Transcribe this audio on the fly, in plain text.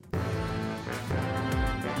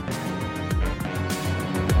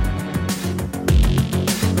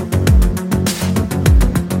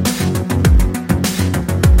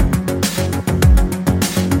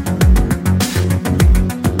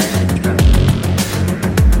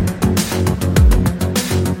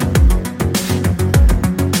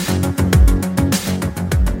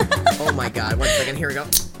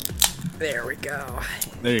go.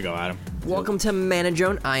 There you go, Adam. Welcome to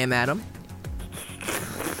Manadrone. I am Adam.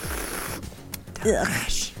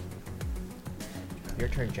 Josh. Your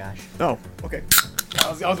turn, Josh. Oh, okay.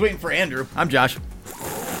 I was waiting for Andrew. I'm Josh.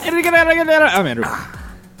 I'm Andrew.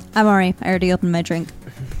 I'm Ari. I already opened my drink.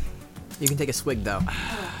 You can take a swig, though.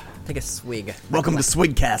 Take a swig. Welcome to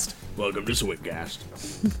Swigcast. Welcome to Swigcast.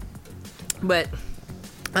 But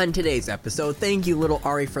on today's episode, thank you, little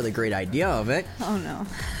Ari, for the great idea of it. Oh no.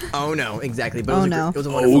 Oh no, exactly. But Oh, it was no. it was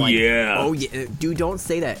a wonderful idea. Yeah. Oh yeah. Dude, don't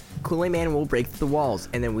say that. Kool-Aid Man will break the walls,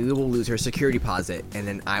 and then we will lose her security deposit, and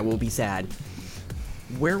then I will be sad.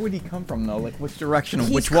 Where would he come from, though? Like, which direction? He's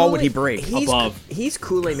Which wall would he Kool-Aid- break? He's, Above. He's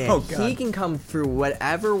Kool-Aid Man. Oh, God. He can come through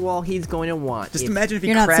whatever wall he's going to want. Just If- imagine if he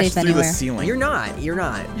You're not crashed safe through the anywhere. ceiling. You're not. You're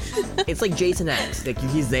not. It's like Jason X. Like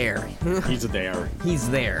he's there. He's there. He's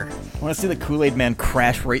there. I want to see the Kool-Aid Man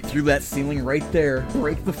crash right through that ceiling right there,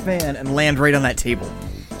 break the fan, and land right on that table.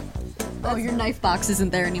 Oh, your knife box isn't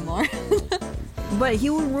there anymore. But he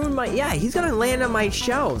will ruin my. Yeah, he's gonna land on my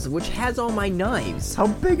shelves, which has all my knives. How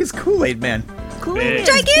big is Kool-Aid Man? Kool-Aid Man's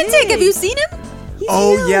Gigantic! big. Have you seen him? He's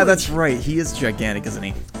Oh, yeah, huge. that's right. He is gigantic, isn't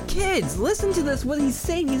he? Kids, listen to this. What he's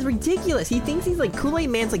saying. He's ridiculous. He thinks he's like Kool-Aid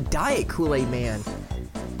Man's like Diet Kool-Aid Man.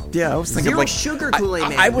 Yeah, I was thinking Zero like sugar Kool-Aid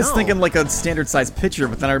Man. I was No. thinking like a standard-sized pitcher,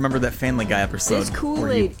 but then I remember that Family Guy episode. This where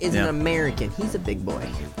Kool-Aid he- is yeah. an American. He's a big boy.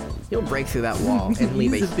 He'll break through that wall and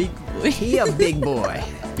leave He's a big boy. He a big boy.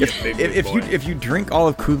 If you drink all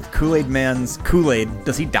of Kool-Aid Man's Kool-Aid,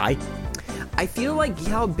 does he die? I feel like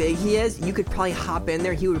how big he is, you could probably hop in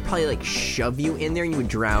there. He would probably like shove you in there and you would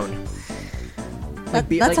drown. It'd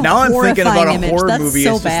be That's like- a Now I'm thinking about a horrifying image. horror That's movie.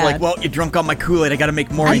 so It's just like, bad. well, you drunk all my Kool-Aid. I got to make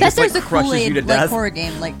more. I and he bet just there's like a crushes you to Kool-Aid like death. horror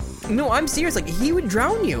game. Like, No, I'm serious. Like he would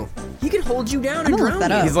drown you. He could hold you down and I'm gonna look drown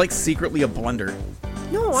that you. up. He's like secretly a blender.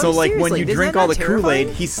 No, I'm So like serious. when you isn't drink that all not the Kool-Aid,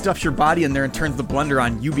 terrifying? he stuffs your body in there and turns the blender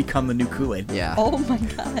on. You become the new Kool-Aid. Yeah. oh my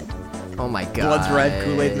god. Oh my god. Blood's red.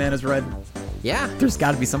 Kool-Aid Man is red. Yeah. There's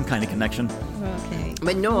got to be some kind of connection. Okay.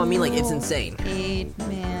 But no, I mean like it's insane. Kool-Aid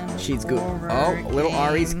Man. She's good. horror Oh, little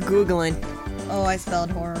Ari's game. googling. Oh, I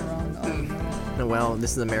spelled horror wrong. Oh. Well,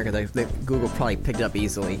 this is America. Google probably picked it up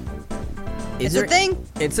easily. It's a thing.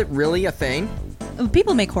 Is it really a thing?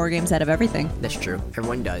 People make horror games out of everything. That's true.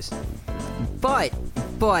 Everyone does. But,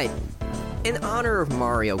 in honor of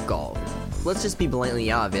Mario Golf, let's just be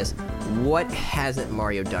blatantly obvious. What hasn't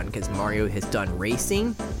Mario done? Because Mario has done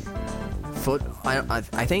racing,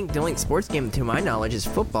 I think the only sports game, to my knowledge, is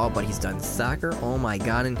football, but he's done soccer. Oh my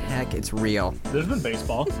god, and heck, it's real. There's been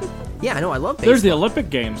baseball. Yeah, I know, I love baseball. There's the Olympic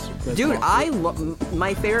Games. Dude, I love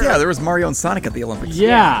my favorite. Yeah, there was Mario and Sonic at the Olympics.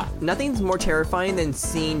 Yeah. Nothing's more terrifying than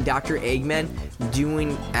seeing Dr. Eggman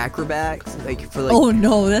doing acrobats, like for like. Oh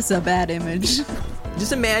no, that's a bad image.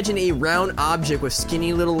 Just imagine a round object with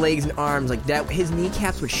skinny little legs and arms like that. His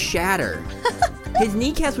kneecaps would shatter. His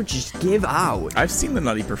kneecaps would just give out. I've seen the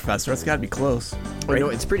Nutty Professor. It's got to be close. Oh, no,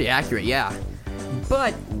 it's pretty accurate, yeah.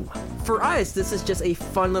 But for us, this is just a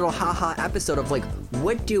fun little haha episode of like,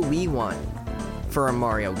 what do we want for a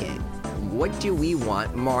Mario game? What do we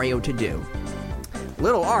want Mario to do?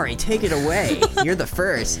 Little Ari, take it away. You're the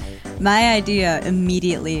first. My idea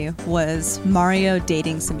immediately was Mario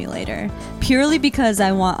Dating Simulator, purely because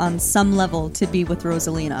I want on some level to be with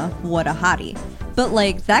Rosalina. What a hottie. But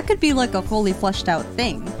like, that could be like a fully fleshed out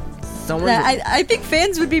thing. That I think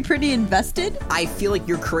fans would be pretty invested. I feel like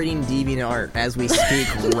you're creating DeviantArt as we speak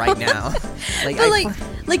right now.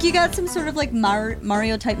 Like you got some sort of like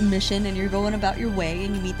Mario type mission, and you're going about your way,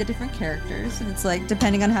 and you meet the different characters, and it's like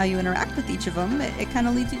depending on how you interact with each of them, it kind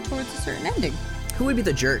of leads you towards a certain ending. Who would be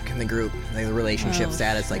the jerk in the group? Like the relationship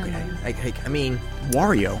status? Like, I mean,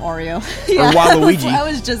 Wario. Yeah, Waluigi. I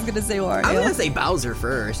was just gonna say Wario. I'm gonna say Bowser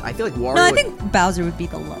first. I feel like Wario. No, I would- think Bowser would be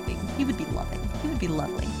the loving. He would be loving. He would be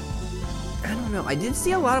lovely. I don't know. I did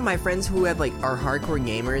see a lot of my friends who have like are hardcore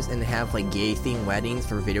gamers and have like gay themed weddings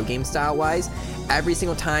for video game style wise. Every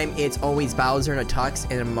single time, it's always Bowser in a tux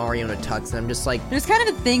and a Mario in a tux, and I'm just like, There's kind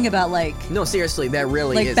of a thing about like no, seriously, that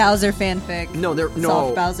really like is. Bowser fanfic. No, there no.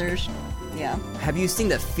 Soft Bowser's. Yeah. Have you seen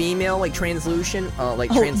the female like translution? Oh,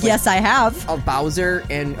 yes, I have. Of Bowser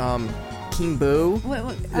and King Boo.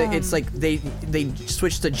 What, It's like they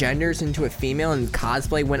switched the genders into a female and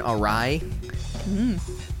cosplay went awry.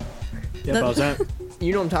 Yeah, Bowsette.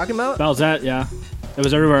 You know what I'm talking about? Bowsette, yeah. It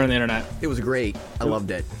was everywhere on the internet. It was great. I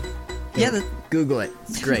loved it. yeah. Google it.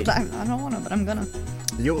 It's great. I don't want to, but I'm gonna.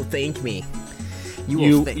 You'll thank me. You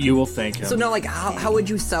will thank him. So now, like, how would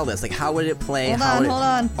you sell this? Like, how would it play? Hold how on, would hold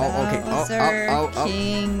on. Oh, okay. Bowser,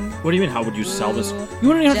 King. What do you mean, how would you sell this? You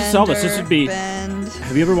wouldn't even have to sell this. This would be... Bend.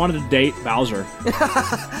 Have you ever wanted to date Bowser?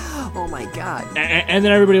 Oh my god. And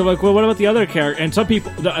then everybody will be like, well, what about the other character? And some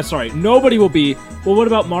people, nobody will be, well, what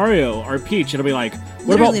about Mario or Peach? It'll be like, what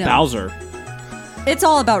Literally about no. Bowser? It's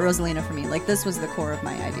all about Rosalina for me. Like, this was the core of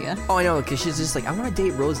my idea. Oh, I know, because she's just like, I want to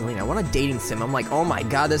date Rosalina. I want a dating sim. I'm like, oh my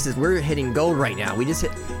god, we're hitting gold right now. We just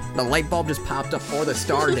hit, the light bulb just popped up, or the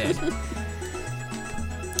star did.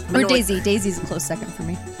 Or Daisy. Daisy's a close second for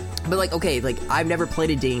me. But like, okay, like, I've never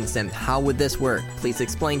played a dating sim. How would this work? Please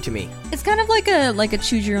explain to me. It's kind of like a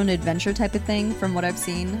choose your own adventure type of thing from what I've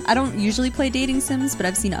seen. I don't usually play dating sims, but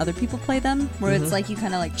I've seen other people play them where it's like you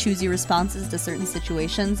kind of like choose your responses to certain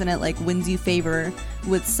situations and it like wins you favor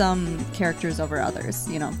with some characters over others,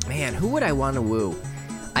 you know. Man, who would I want to woo?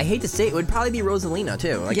 I hate to say it would probably be Rosalina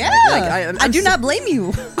too. Like, Yeah. like, I do not blame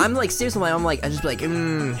you. I'm like, seriously, I just be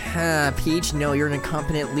like, Peach, no, you're an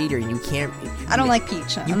incompetent leader. You can't. I don't like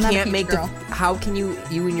Peach. You I'm not a can't Peach make girl. how can you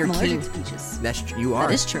and your I'm team? allergic to peaches. That's you are.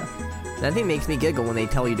 That is true. That thing makes me giggle when they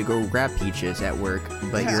tell you to go grab peaches at work,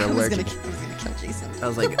 but you're I was allergic. gonna kill Jason. I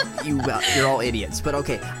was like, you're all idiots. But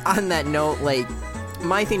okay, on that note, like,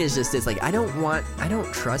 my thing is just this, like, I don't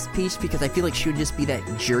trust Peach because I feel like she would just be that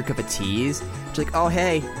jerk of a tease. She's like, oh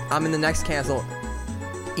hey, I'm in the next castle.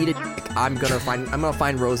 Eat a dick. I'm gonna find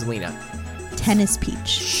Rosalina. Tennis Peach.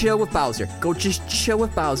 Chill with Bowser. Go just chill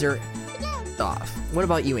with Bowser. Off. What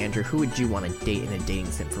about you, Andrew? Who would you want to date in a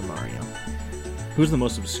dating sim for Mario? Who's the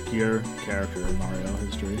most obscure character in Mario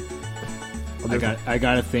history? Well, I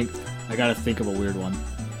gotta think of a weird one.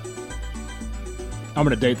 I'm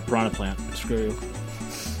gonna date the Piranha Plant. Screw you.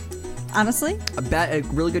 Honestly? A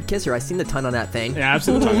really good kisser. I seen the ton on that thing. Yeah,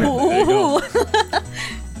 absolutely. There you go.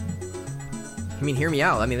 I mean, hear me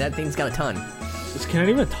out. I mean, that thing's got a ton. Can it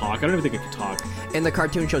even talk? I don't even think it can talk. In the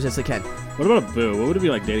cartoon shows, yes, it can. What about a Boo? What would it be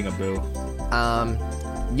like dating a Boo?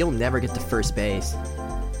 You'll never get to first base.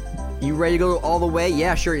 You ready to go all the way?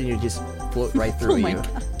 Yeah, sure. And you just float right through Oh my you.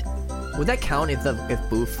 god. Would that count if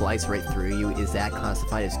Boo flies right through you? Is that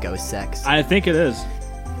classified as ghost sex? I think it is.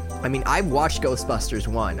 I mean, I've watched Ghostbusters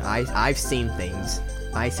 1. I've seen things.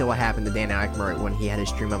 I saw what happened to Dan Aykroyd when he had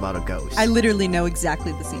his dream about a ghost. I literally know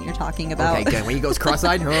exactly the scene you're talking about. Okay, good. When he goes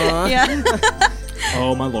cross-eyed, huh? Yeah.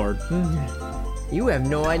 Oh my lord. You have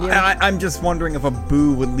no idea. I'm just wondering if a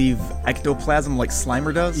Boo would leave ectoplasm like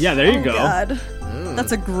Slimer does. Yeah, there you Oh go. god.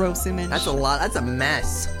 That's a gross image. That's a lot. That's a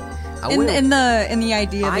mess. in the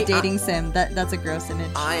idea of I- a dating sim, that's a gross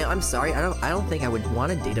image. I'm sorry. I don't think I would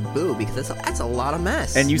want to date a Boo because that's a lot of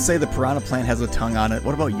mess. And you say the Piranha Plant has a tongue on it.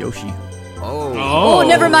 What about Yoshi? Oh,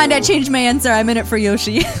 never mind. I changed my answer. I'm in it for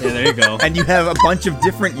Yoshi. Yeah, there you go. And you have a bunch of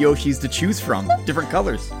different Yoshis to choose from, different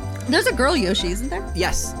colors. There's a girl Yoshi, isn't there?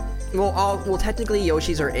 Yes. Well, technically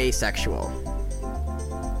Yoshis are asexual.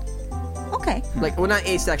 Okay. Like, well, not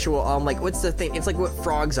asexual. Like, what's the thing? It's like what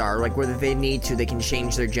frogs are. Like, whether they need to, they can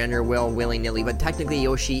change their gender willy-nilly. But technically,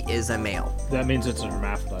 Yoshi is a male. That means it's a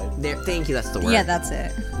hermaphrodite. Thank you. That's the word. Yeah, that's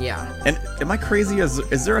it. Yeah. And am I crazy? Is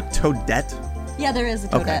there a Toadette? Yeah, there is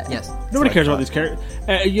a Okay. Toadette. Yes. Nobody cares about these characters.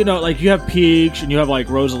 You know, like you have Peach and you have like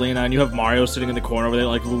Rosalina and you have Mario sitting in the corner over there,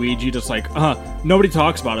 like Luigi, just like, nobody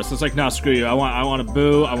talks about us. It's like, nah, screw you. I want a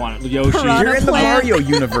Boo. I want Yoshi. Piranha You're in the Plant. Mario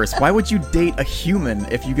universe. Why would you date a human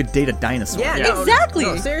if you could date a dinosaur? Yeah. Yeah. No, Exactly.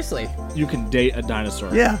 No, seriously. You can date a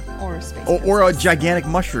dinosaur. Yeah. Or a space. Or a gigantic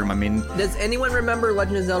mushroom. I mean, Does anyone remember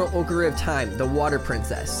Legend of Zelda: Ocarina of Time, the Water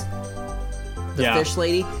Princess, the Yeah. fish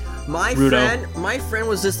lady? My friend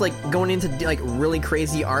was just like going into like really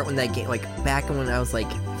crazy art when that game, like back when I was like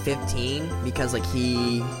 15, because like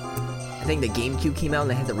I think the GameCube came out and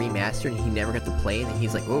they had the remaster and he never got to play it, and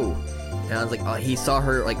he's like, oh. And I was like, he saw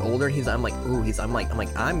her like older, and I'm like,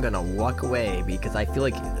 I'm gonna walk away because I feel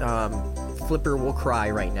like Flipper will cry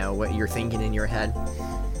right now. What you're thinking in your head,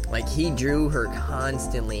 like he drew her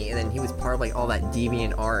constantly, and then he was part of like all that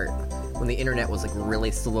deviant art when the internet was like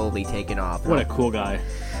really slowly taking off. What a cool guy.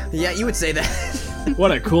 Yeah, you would say that.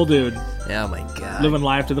 What a cool dude. Oh my god. Living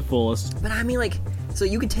life to the fullest. But I mean, like, so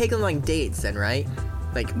you could take them like dates then, right?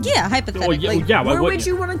 Like, Yeah, hypothetically. yeah, like, yeah, why where would wouldn't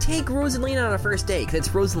you want to take Rosalina on a first date? Because it's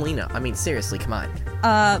Rosalina. I mean, seriously, come on.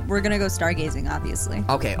 We're gonna go stargazing, obviously.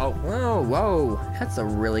 Okay. Oh, whoa. That's a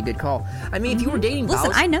really good call. I mean, if you were dating Listen,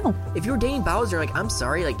 Bowser, I know. if you were dating Bowser, like, I'm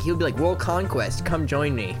sorry, like, he would be like, World Conquest, come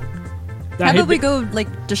join me. Yeah, How he'd about we be- go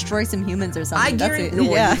like destroy some humans or something? I That's guarantee. it.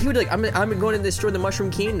 No, Yeah. he would like, I'm going to destroy the Mushroom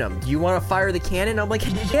Kingdom. Do you want to fire the cannon? I'm like,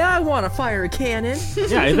 yeah, I want to fire a cannon.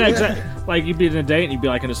 Yeah, exactly. Like you'd be in a date and you'd be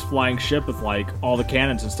like in this flying ship with like all the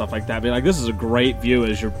cannons and stuff like that. Be like, this is a great view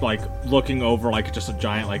as you're like looking over like just a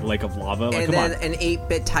giant like lake of lava. Like, And come then on. an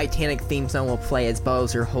 8-bit Titanic theme song will play as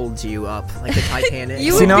Bowser holds you up like the Titanic.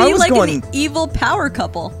 You See, would now I be was like going- an evil power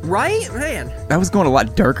couple. Right, man. I was going a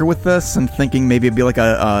lot darker with this and thinking maybe it'd be like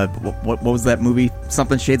a what what was that movie?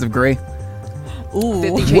 Something Shades of Grey. Ooh.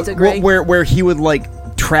 50 Shades of Grey. Where he would like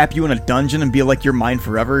trap you in a dungeon and be like you're mine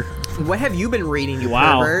forever. What have you been reading, you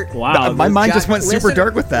Wow. pervert? Wow. My mind just went super Listen-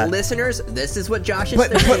 dark with that. Listeners, this is what Josh is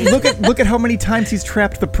But saying. look at how many times he's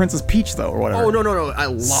trapped the Princess Peach though, or whatever. Oh, no, a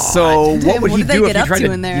lot. So Damn, what would what he did they do if get you up tried to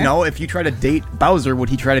to, in there? you know, if you try to date Bowser, would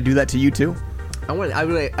he try to do that to you too? I'd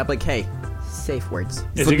be like, hey, safe words.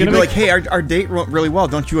 Is So he you'd gonna be make, like, hey, our date went really well,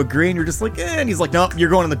 don't you agree? And you're just like, and he's like, nope, you're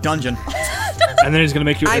going in the dungeon. and then he's gonna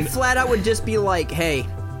make you. I flat out would just be like, hey,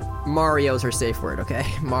 Mario's her safe word, okay?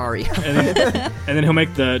 Mario. and then he'll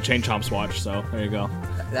make the Chain Chomps watch. So there you go.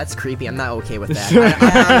 That's creepy. I'm not okay with that.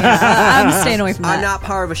 I'm staying away from that. I'm not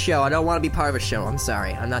part of a show. I don't want to be part of a show. I'm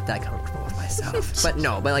sorry. I'm not that comfortable with myself.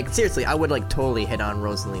 But like seriously, I would like totally hit on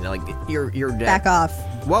Rosalina. Like you're dead. Back off.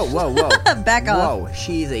 Whoa. Back off. Whoa.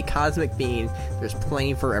 She's a cosmic being. There's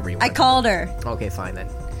plenty for everyone. I called her. Okay, fine then.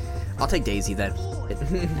 I'll take Daisy then. All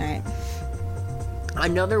right.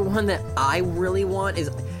 Another one that I really want is,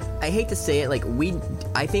 I hate to say it, like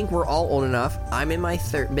I think we're all old enough. I'm in my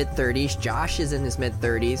mid-30s. Josh is in his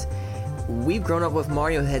mid-30s. We've grown up with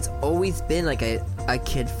Mario. Has always been like a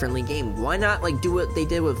kid-friendly game. Why not like do what they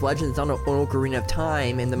did with Legends of Zelda Ocarina of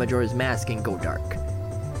Time and the Majora's Mask and go dark?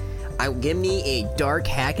 Give me a dark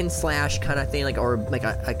hack and slash kind of thing, like, or like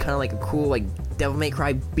a kind of like a cool like Devil May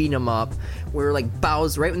Cry beat 'em up, where like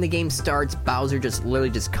Bowser, right when the game starts, Bowser just literally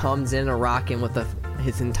just comes in a rockin' with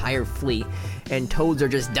his entire fleet, and Toads are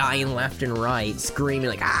just dying left and right, screaming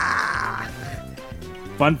like ah.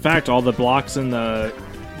 Fun fact: all the blocks in the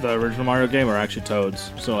original Mario game are actually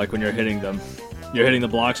Toads. So like when you're hitting them, you're hitting the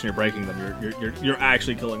blocks and you're breaking them. You're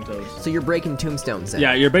actually killing Toads. So you're breaking tombstones then.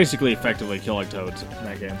 Yeah, you're basically effectively killing Toads in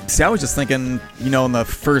that game. See, I was just thinking, you know, in the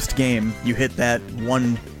first game, you hit that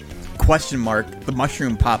one question mark, the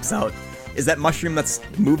mushroom pops out. Is that mushroom that's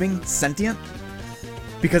moving sentient?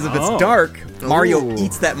 Because if it's Oh. dark, Mario Ooh.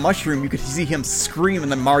 eats that mushroom, you could see him scream,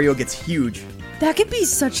 and then Mario gets huge. That could be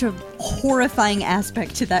such a horrifying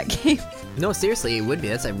aspect to that game. No, seriously, it would be.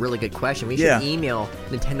 That's a really good question. We should Yeah. email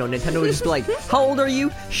Nintendo. Nintendo would just be like, "How old are you?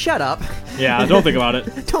 Shut up. Yeah, don't think about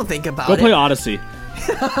it. Don't think about Go it. play Odyssey.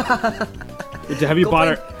 Have you bought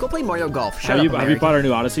our Go play Mario Golf. Shut have up, you American. bought our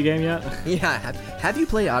new Odyssey game yet? Yeah, have you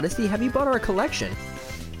played Odyssey? Have you bought our collection?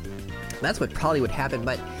 That's what probably would happen,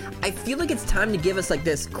 but I feel like it's time to give us like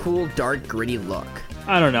this cool, dark, gritty look.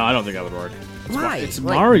 I don't know. I don't think that would work. Why? It's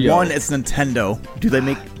Like, Mario. One, it's Nintendo. Do they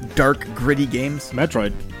make dark, gritty games?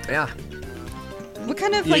 Metroid. Yeah. What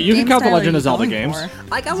kind of Yeah, like you can game count the style are Legend you of Zelda going games. for?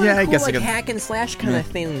 Like I want Yeah, a I cool guess I like could- hack and slash kind of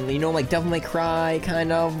thing, you know, like Devil May Cry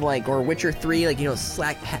kind of like, or Witcher 3, like, you know,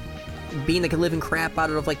 being like a living crap out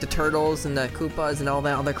of like the turtles and the Koopas and all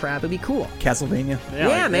that other crap. It'd be cool. Castlevania?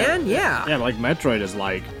 Yeah, man. Yeah. Yeah, like Metroid is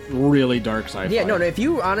like really dark sci-fi. Yeah, no, if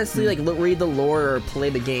you honestly like read the lore or play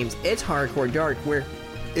the games, it's hardcore dark. Where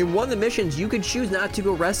in one of the missions, you could choose not to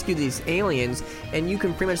go rescue these aliens, and you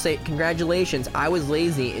can pretty much say, "Congratulations, I was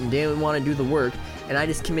lazy and didn't want to do the work, and I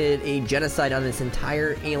just committed a genocide on this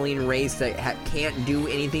entire alien race that can't do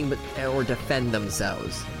anything but or defend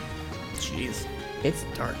themselves." Jeez. It's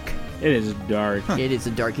dark. It is dark. It is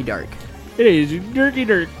a darky dark. It is dirty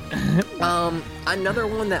dirt. Another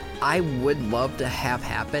one that I would love to have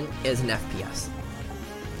happen is an FPS.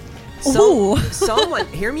 Ooh. Someone,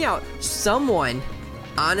 hear me out. Someone,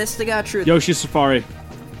 honest to God truth. Yoshi Safari.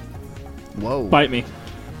 Whoa. Bite me.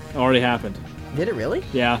 Already happened. Did it really?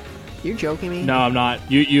 Yeah. You're joking me? No, I'm not.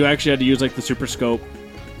 You actually had to use like the super scope.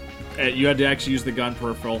 You had to actually use the gun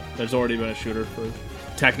peripheral. There's already been a shooter for.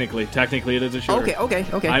 Technically, it is a shooter.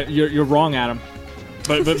 Okay. You're wrong, Adam.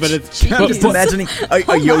 But it's. I'm just imagining a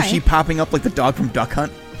Oh Yoshi my. popping up like the dog from Duck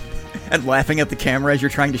Hunt and laughing at the camera as you're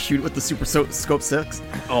trying to shoot with the Super Scope 6.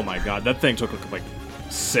 Oh my god, that thing took like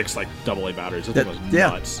 6 like AA batteries. That That- thing was yeah.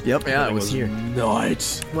 nuts. Yep. Yeah, That it thing was was here.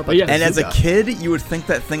 nuts. What But yeah, about And as a Bazooka. kid, you would think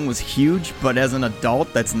that thing was huge, but as an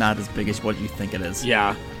adult, that's not as big as what you think it is.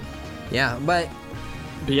 yeah. Yeah, but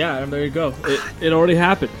But yeah, there you go. It already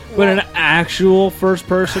happened. But an actual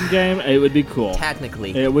first-person game, it would be cool.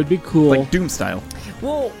 technically. It would be cool. Like Doom style.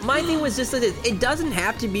 Well, my thing was just that it doesn't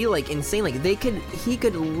have to be like insane. Like he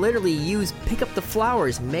could literally pick up the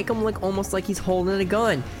flowers, make them look almost like he's holding a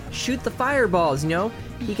gun, shoot the fireballs. You know,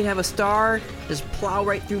 he can have a star, just plow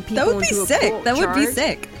right through people. That would be into a sick. cool That would be charge.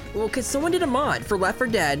 sick. Well, because someone did a mod for Left 4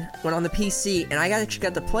 Dead when on the PC, and I actually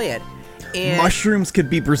got to play it. And Mushrooms could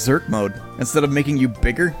be berserk mode. Instead of making you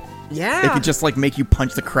bigger, yeah, they could just like make you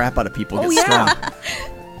punch the crap out of people. Oh, Get yeah. strong.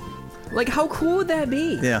 like how cool would that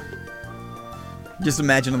be? Yeah. Just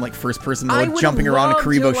imagine in like first person I mode would jumping around a love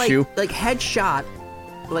Karibo to, like, shoe. like headshot,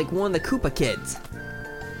 like one of the Koopa kids. with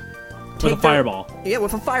a Take their- fireball. Yeah,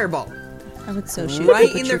 with a fireball. I would so shoot right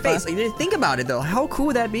Koopa in their Troopa. face. Like, think about it though. How cool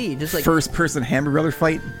would that be? Just like First-person Hammer Brother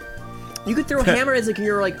fight. you could throw a hammer as like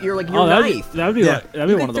your Oh, knife. that'd be Yeah. like that'd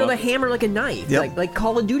be You one could of throw the those. hammer like a knife, Yep. like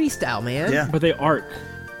Call of Duty style, man. Yeah. But they arc.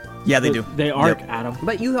 Yeah, they do. They arc, Yep. Adam.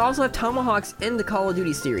 But you also have tomahawks in the Call of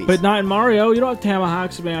Duty series. But not in Mario. You don't have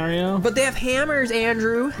tomahawks in Mario. But they have hammers,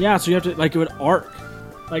 Andrew. Yeah, so you have to like it would arc.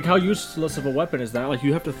 Like how useless of a weapon is that? Like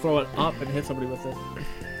you have to throw it up and hit somebody with it.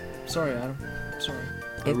 Sorry, Adam. Sorry.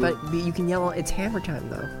 But you can yell, "It's hammer time!"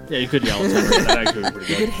 though. Yeah, you could yell. That actually would be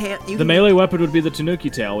pretty You could good. you The could- melee weapon would be the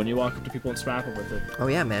Tanuki tail when you walk up to people and smack them with it, Oh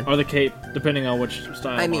yeah, man. or the cape, depending on which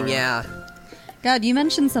style. I mean, Mario. yeah. God, you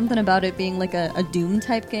mentioned something about it being like a Doom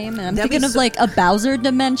type game, and I'm That'd be thinking of so- like a Bowser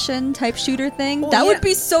Dimension type shooter thing. Oh, that yeah. would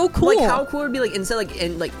be so cool. Like how cool would it be like instead like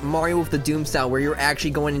in like Mario with the Doom style where you're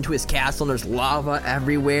actually going into his castle and there's lava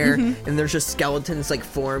everywhere Mm-hmm. and there's just skeletons like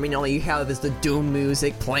forming. All you have is the Doom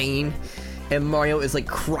music playing, and Mario is like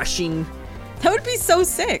crushing That would be so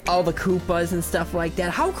sick. all the Koopas and stuff like that.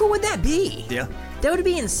 How cool would that be? Yeah. That would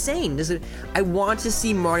be insane. I want to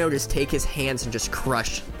see Mario just take his hands and just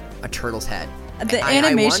crush a turtle's head. The I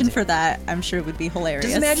animation want- for that, I'm sure, would be hilarious.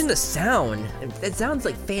 Just imagine the sound. It sounds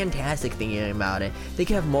like fantastic thinking about it. They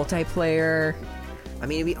could have multiplayer. I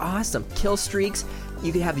mean, it'd be awesome. Kill streaks.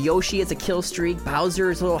 You could have Yoshi as a kill streak.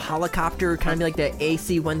 Bowser's little helicopter, kind of be like the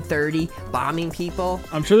AC-130, bombing people.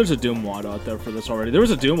 I'm sure there's a Doom mod out there for this already. There was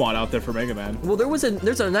a Doom mod out there for Mega Man, Well, there's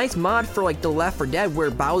a nice mod for like the Left 4 Dead where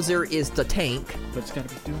Bowser is the tank. but it's gotta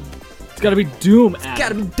be Doom. It's gotta be Doom, Adam.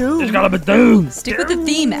 Gotta be Doom. It's gotta be Doom. Stick with the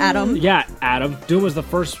theme, Adam. Yeah, Adam. Doom was the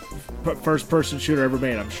first-person shooter ever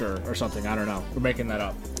made, I'm sure, or something. I don't know. We're making that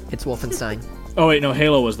up. It's Wolfenstein. Oh wait, no,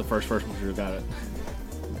 Halo was the first-person shooter. Got it.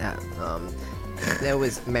 That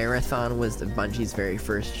was Marathon was the Bungie's very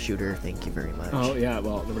first shooter. Thank you very much. Oh yeah,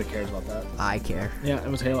 well nobody cares about that. I care. Yeah, it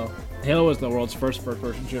was Halo. Halo was the world's first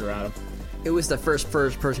first-person shooter, Adam. It was the first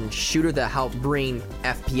first-person shooter that helped bring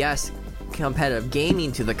FPS competitive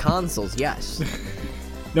gaming to the consoles. Yes.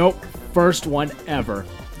 Nope, first one ever.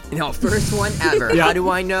 No, first one ever. Yeah. How do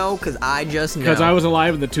I know? Because I just know. Because I was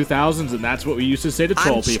alive in the 2000s, and that's what we used to say to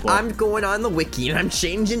troll people. I'm going on the wiki and I'm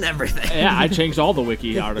changing everything. Yeah, I changed all the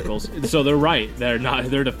wiki articles, so they're right. They're not.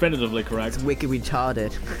 They're definitively correct. Wiki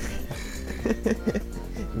retarded.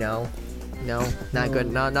 No, not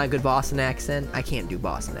good. Not good Boston accent. I can't do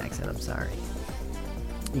Boston accent. I'm sorry.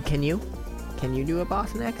 Can you? Can you do a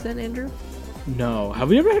Boston accent, Andrew? No, have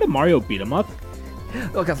we ever had a Mario beat 'em up?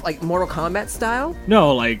 Okay, like Mortal Kombat style?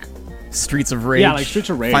 No, like Streets of Rage. Yeah, like Streets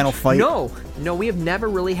of Rage. Final Fight. No, we have never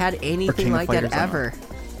really had anything King of like that Fighters, I don't ever.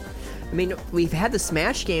 I mean, we've had the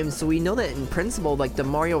Smash games, so we know that in principle, like the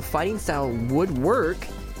Mario fighting style would work.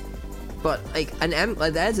 But like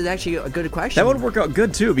that is actually a good question. That would work out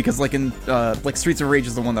good too, because like in like Streets of Rage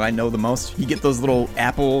is the one that I know the most. You get those little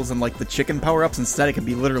apples and like the chicken power-ups. Instead, it could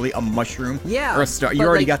be literally a mushroom. Yeah, Or a star. You but,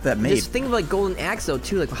 already like, got that made. Just think of like Golden Axe though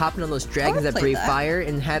too, like hopping on those dragons that play breathe that. fire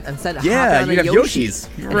and have instead of Yeah, hopping on you a have Yoshi, Yoshis.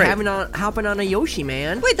 You're and right. hopping on a Yoshi,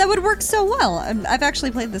 man. Wait, that would work so well. I've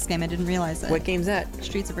actually played this game. I didn't realize it. What game's that?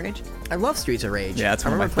 Streets of Rage. I love Streets of Rage. Yeah, it's I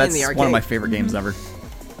one of my remember playing the that's one of my arcade. favorite games ever.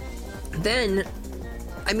 Then,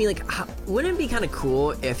 I mean, like, wouldn't it be kind of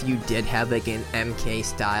cool if you did have like an MK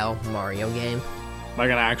style Mario game?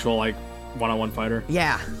 an actual like one-on-one fighter.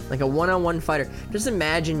 Yeah, like a one-on-one fighter. Just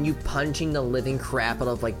imagine you punching the living crap out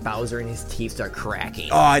of like Bowser and his teeth start cracking.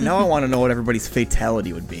 Oh, now I want to know what everybody's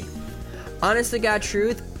fatality would be. Honest to God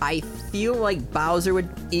truth, I feel like Bowser would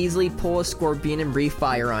easily pull a scorpion and breathe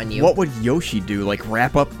fire on you. What would Yoshi do? Like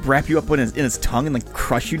wrap you up in his tongue and like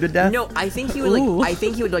crush you to death? No, I think he would Ooh. like. I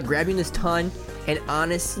think he would like grab you in his tongue and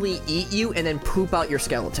honestly eat you and then poop out your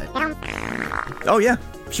skeleton. Oh yeah,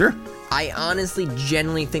 sure. I honestly,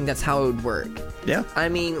 genuinely think that's how it would work. Yeah. I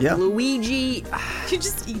mean, Yeah. Luigi. He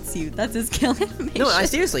just eats you. That's his kill animation. No, I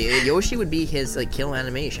seriously, Yoshi would be his like kill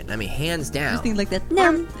animation. I mean, hands down. Just think like that.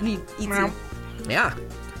 Nom, and he eats you. Yeah.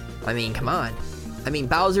 I mean, come on. I mean,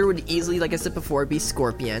 Bowser would easily, like I said before, be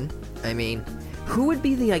Scorpion. I mean, who would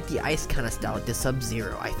be the ice kind of style, like the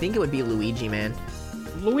Sub-Zero? I think it would be Luigi, man.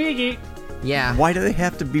 Luigi. Yeah. Why do they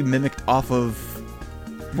have to be mimicked off of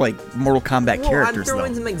like Mortal Kombat Well, characters I'm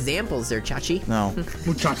throwing though? some examples there, Chachi. No.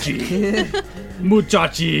 Muchachi.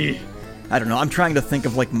 Muchachi. I don't know. I'm trying to think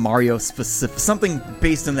of like Mario specific, something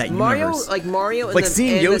based in that universe. Mario in, Like the,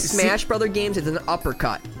 seeing in the Yoshi- Smash Brother games is an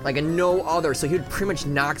uppercut, like a no other. So he would pretty much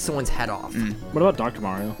knock someone's head off. What about Dr.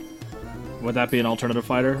 Mario? Would that be an alternative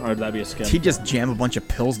fighter, or would that be a skin? He just jam a bunch of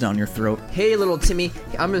pills down your throat. Hey, little Timmy,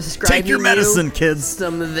 I'm gonna describe Take your medicine, kids.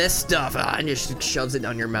 some of this stuff, and just shoves it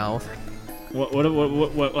down your mouth. What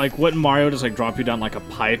like wouldn't Mario just like drop you down like a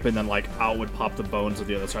pipe and then like out would pop the bones of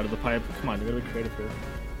the other side of the pipe? Come on, you gotta be creative here.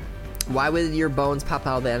 Why would your bones pop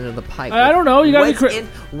out of the end of the pipe? I don't know. You gotta be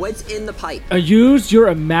what's in the pipe? use your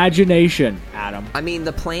imagination, Adam. I mean,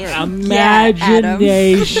 the plant.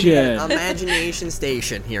 Imagination. Imagination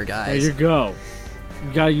station here, There guys. you go.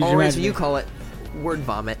 You gotta use your Or as imagination. you call it, word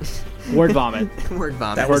vomit. Word vomit. Word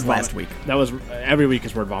vomit. That Word was vomit. last week. That was every week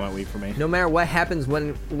is word vomit week for me. No matter what happens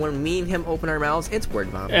when me and him open our mouths, it's word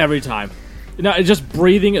vomit. Every time. No, it's just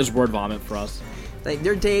breathing is word vomit for us. Like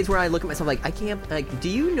there are days where I look at myself like I can't. Like, do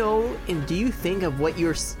you know and do you think of what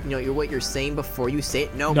you're what you're saying before you say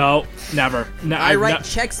it? No. No, never. No, I write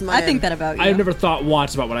checks. I think that about you. I've never thought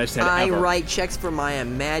once about what I said. I ever. write checks for my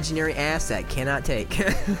imaginary asset. Cannot take.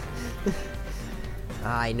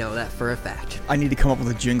 I know that for a fact. I need to come up with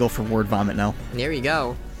a jingle for word vomit now. There you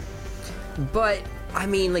go. But I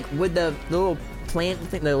mean, like, would the little plant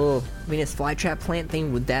thing, the little Venus flytrap plant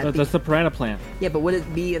thing, would that be? That's the piranha plant. Yeah, but would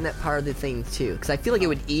it be in that part of the thing too? Because I feel like it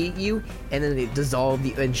would eat you, and then it dissolve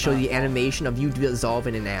and show the animation of you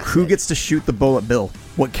dissolving an asset. Who gets to shoot the Bullet Bill?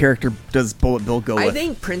 What character does Bullet Bill go I with?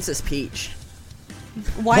 think Princess Peach.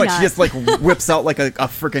 Why What, not? she just like whips out like a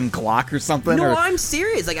freaking Glock or something? No, or I'm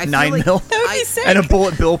serious. Like I 9 feel like mil? That would be sick. And a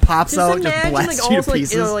Bullet Bill pops Just out, imagine, just blasts like, you also, to like,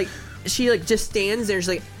 pieces. you know, like she like just stands there,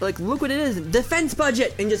 she's like look what it is, defense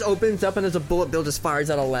budget, and just opens up, and there's a bullet bill just fires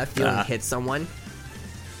out of left field and hits someone.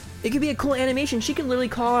 It could be a cool animation. She could literally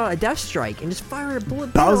call out a death strike and just fire a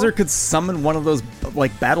bullet bill. Bowser could summon one of those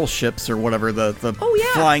like battleships or whatever, the Oh,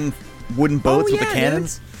 yeah. flying wooden boats with the yeah,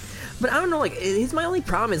 cannons. dude. But I don't know, like, my only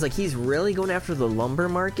problem is, like, he's really going after the lumber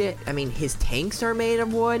market. I mean, his tanks are made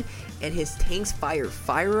of wood, and his tanks fire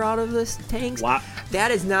fire out of his tanks. Wow. That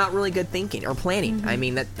is not really good thinking or planning. I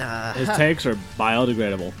mean, that, His tanks are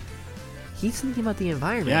biodegradable. he's thinking about the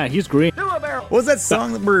environment. Yeah, he's green. What was that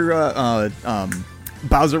song where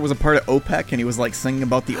Bowser was a part of OPEC and he was like singing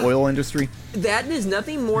about the oil industry? That is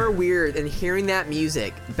nothing more weird than hearing that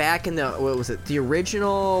music back in the, what was it, the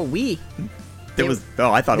original Wii.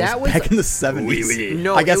 I thought it that was was- back in the 70s.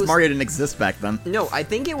 No, I guess it was- Mario didn't exist back then. No, I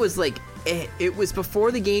think it was like it was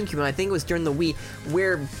before the GameCube, and I think it was during the Wii,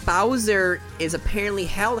 where Bowser is apparently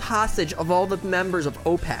held hostage of all the members of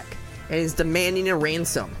OPEC and is demanding a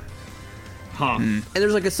ransom. Huh. And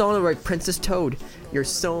there's like a song like Princess Toad, "You're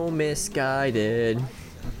so misguided."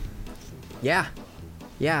 Yeah,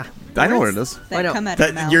 yeah. I know what it is. I know. That come out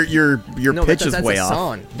of your That mouth. your No, pitch that's is way a off.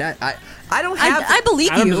 song. That I don't have. I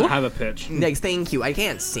believe Adam you. doesn't have a pitch. Next, thank you. I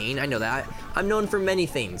can't sing. I know that. I'm known for many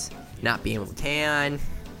things. Not being able to tan.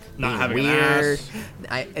 Not being having an weird.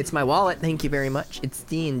 ass. It's my wallet. Thank you very much. It's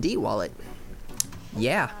D&D wallet.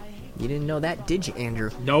 Yeah. You didn't know that, did you, Andrew?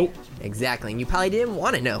 Nope. Exactly. And you probably didn't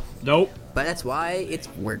want to know. Nope. But that's why it's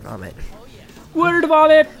word vomit. Word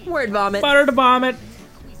vomit. Word vomit. Butter to vomit.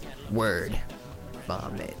 Word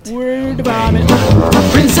vomit. Word vomit.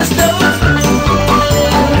 Princess Toad,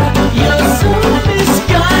 you're so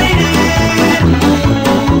misguided.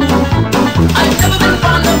 I've never been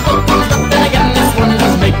fond of Pokemon, but then again, this one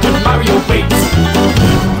does make good Mario wait.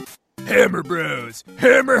 Hammer Bros.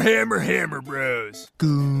 Hammer Bros.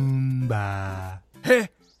 Goomba. Hey,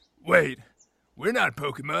 wait. We're not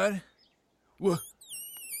Pokemon. What?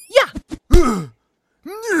 Yeah.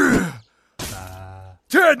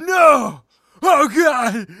 Ted, no! Oh,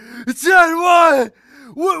 God! Ted, what?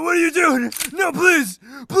 What are you doing? No, please!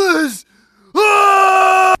 Please!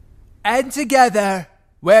 Ah! And together,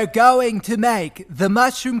 we're going to make the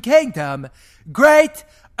Mushroom Kingdom great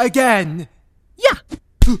again. Yeah.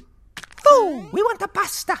 Oh, we want the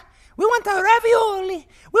pasta. We want the ravioli.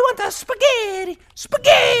 We want the spaghetti.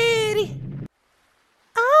 Spaghetti.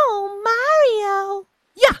 Oh, Mario.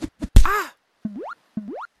 Yeah. Ah.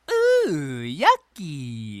 Ooh,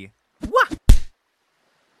 yucky. What?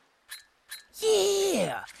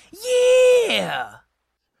 Yeah. Yeah.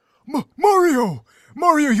 Mario!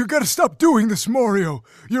 Mario, you gotta stop doing this, Mario!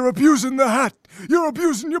 You're abusing the hat! You're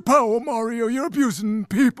abusing your power, Mario! You're abusing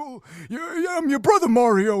people! I'm your brother,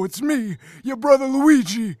 Mario! It's me, your brother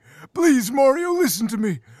Luigi! Please, Mario, listen to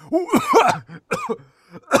me!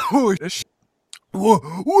 Holy sh!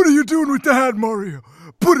 What are you doing with the hat, Mario?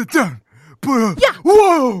 Put it down! Put it... Yeah.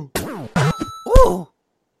 Whoa! Ooh.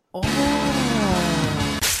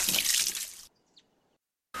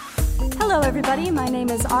 Hello everybody, my name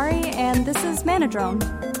is Ari and this is Manadrone.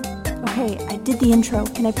 Okay, I did the intro.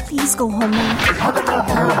 Can I please go home now?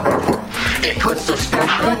 It puts a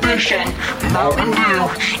special edition Mountain Dew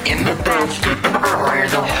in the basket where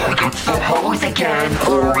the hole gets the hose again.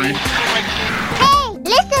 Hurry. Hey,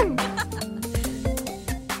 listen!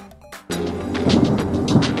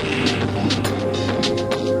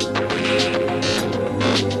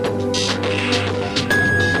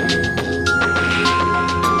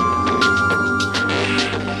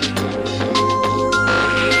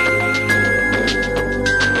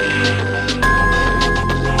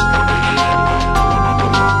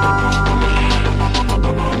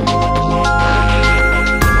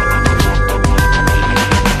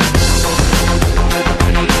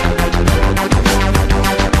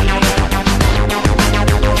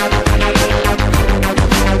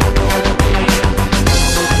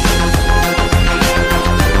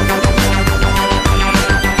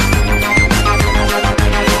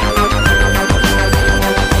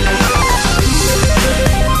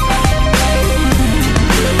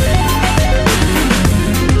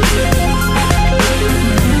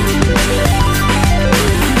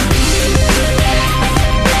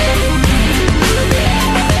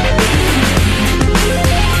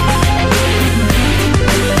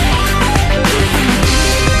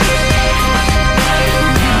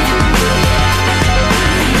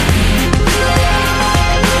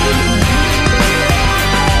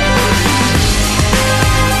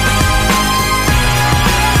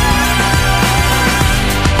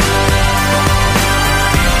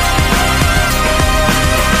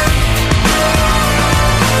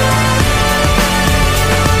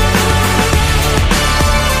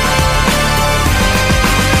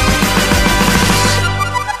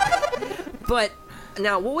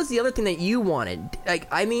 Now, what was the other thing that you wanted? Like,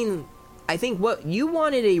 I mean, I think what you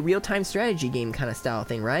wanted a real-time strategy game kind of style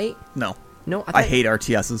thing, right? No. No, I hate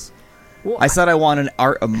RTSs. Well, I said I want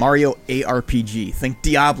a Mario ARPG. Think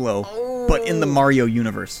Diablo, but in the Mario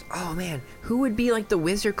universe. Oh man, who would be like the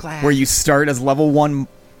wizard class? Where you start as level 1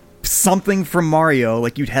 something from Mario,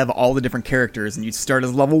 like you'd have all the different characters, and you'd start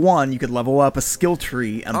as level 1, you could level up a skill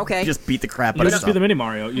tree, and just beat the crap You out of just stuff. be the mini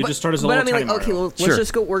Mario. You just start as a But I little mean, tiny like, okay, Mario. well, let's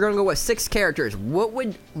just go. We're gonna go with 6 characters. What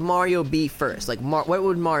would Mario be first? Like, what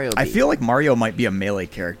would Mario be? I feel like Mario might be a melee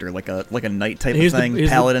character, like a knight type He's of the- thing, he's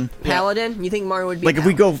the- paladin. Paladin. You think Mario would be? Like if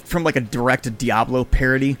we go from like a direct Diablo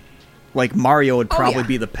parody, like Mario would probably yeah.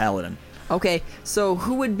 be the paladin. Okay, so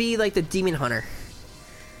who would be like the demon hunter?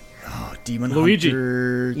 Oh, demon Luigi.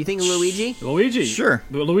 hunter. You think Luigi? Luigi. Sure.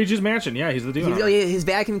 Luigi's Mansion. Yeah, he's the demon. hunter. His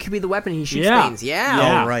vacuum could be the weapon. He shoots Yeah. things. Yeah.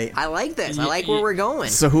 Yeah. Oh, right. I like this. I like where we're going.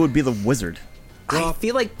 So who would be the wizard? I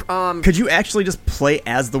feel like Could you actually just play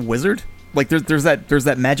as the wizard? Like there's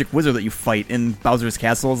that magic wizard that you fight in Bowser's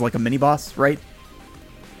Castle as like a mini boss, right?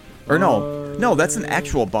 Or no, that's an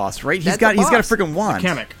actual boss, right? He's got a freaking wand.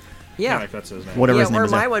 Kamek. yeah. Kamek, that's his name. Whatever Yeah, his name or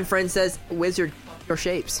is. my there. one friend says wizard or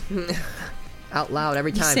shapes. Out loud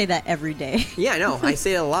every You time. say that every day. Yeah, I know. I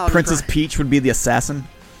say it aloud. Princess Peach would be the assassin.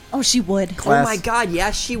 Oh, she would. class. Oh my god,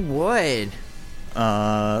 yes, she would.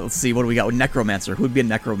 Let's see, what do we got? Necromancer. Who would be a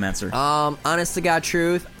necromancer? Honest to God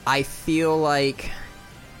truth, I feel like...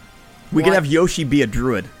 we could what? have Yoshi be a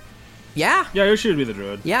druid. Yeah. Yeah, Yoshi would be the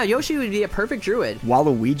druid. Yeah, Yoshi would be a perfect druid.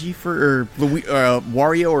 Waluigi for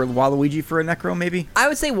Wario or Waluigi for a necro, maybe. I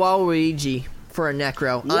would say Waluigi for a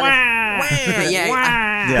necro. Wah! Yeah, Wah!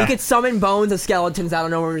 Yeah. You could summon bones of skeletons out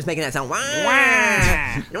of nowhere just making that sound.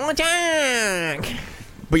 Wah! No attack!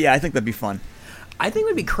 But yeah, I think that'd be fun. I think it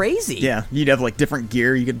would be crazy. Yeah, you'd have like different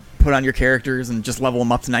gear you could put on your characters and just level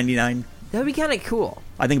them up to 99. That would be kind of cool.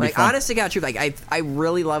 I think it'd be like, fun. honest to God truth, like, I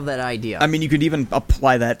really love that idea. I mean, you could even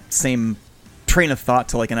apply that same train of thought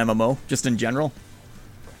to like an MMO, just in general.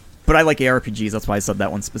 But I like ARPGs, that's why I said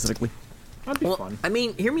that one specifically. That'd be well, fun. I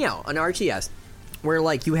mean, hear me out. An RTS, where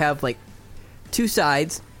like you have like 2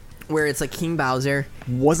 sides, where it's like King Bowser.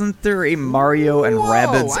 Wasn't there a Mario and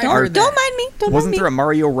Rabbids? I heard Don't mind me. Don't Wasn't mind there me. a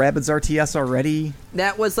Mario Rabbids RTS already?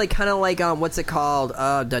 That was like kind of like what's it called?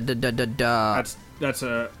 That's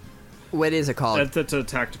a What is it called? that's a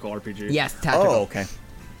tactical RPG. Yes, tactical. Oh, okay.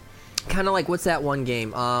 Kind of like what's that one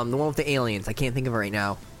game? The one with the aliens. I can't think of it right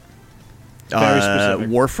now. Very specific.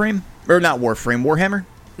 Warframe? Or not Warframe, Warhammer?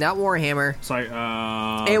 Not Warhammer. It's like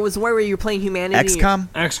It was where you're playing humanity. XCOM?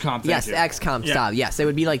 XCOM. Yes, XCOM Yeah. style. Yes, it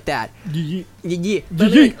would be like that. Yeah. Yeah.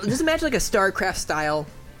 But like, just imagine like a StarCraft style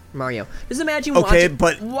Mario. Just imagine. Okay, watching,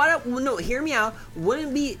 but- no, hear me out. Wouldn't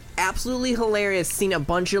it be absolutely hilarious seeing a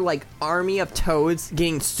bunch of like army of toads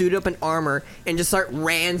getting suited up in armor and just start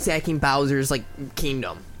ransacking Bowser's like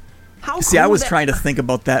kingdom? How See, cool I was would that- trying to think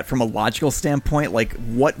about that from a logical standpoint. Like,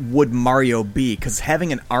 what would Mario be? Because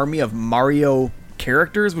having an army of Mario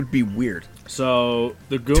characters would be weird. So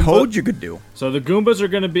the Goomba. Toad you could do. So the Goombas are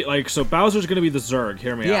gonna be like. So Bowser's gonna be the Zerg.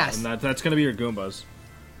 Hear me Yes. out. And that's gonna be your Goombas.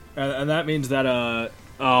 And that means that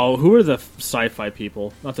who are the sci-fi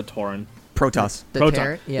people? Not the Tauren. Protoss. The Protoss.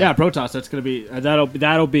 Terran? Yeah. Protoss. That's gonna be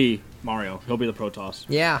that'll be Mario. He'll be the Protoss.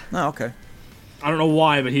 Yeah. Oh, okay. I don't know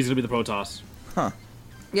why, but he's gonna be the Protoss.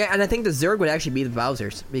 Yeah, and I think the Zerg would actually be the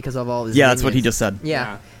Bowser's because of all his. Yeah, that's what he minions. just said.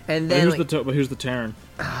 Yeah. And But then. who's like, the Terran?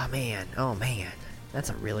 oh man, that's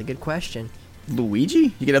a really good question.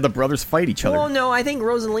 Luigi? You could have the brothers fight each other. Well, no, I think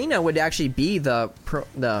Rosalina would actually be the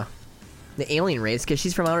alien race because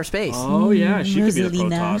she's from outer space. Oh yeah, she could be the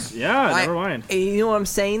Rosalina. Protoss. Yeah, never mind. You know what I'm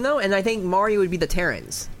saying though, and I think Mario would be the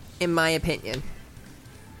Terrans, in my opinion.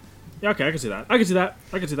 Yeah, okay, I can see that. I can see that.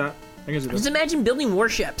 Just This. imagine building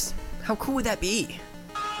warships. How cool would that be?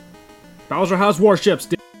 Bowser has warships.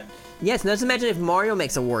 Yes, now just imagine if Mario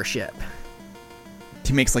makes a warship.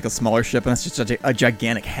 He makes like a smaller ship, and it's just a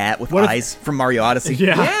gigantic hat with What if- eyes from Mario Odyssey.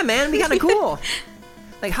 Yeah. Yeah, man, it'd be kind of cool.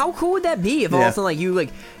 Like, how cool would that be if all of Yeah. a sudden, like, you,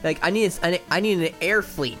 like I need an air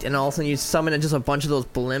fleet, and all of a sudden you summon just a bunch of those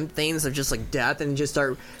blimp things of just, like, death, and just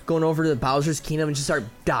start going over to the Bowser's Kingdom and just start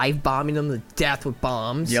dive bombing them to death with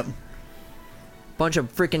bombs. Yep. Bunch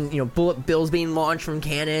of freaking, bullet bills being launched from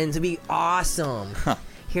cannons. It'd be awesome.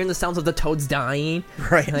 Hearing the sounds of the toads dying.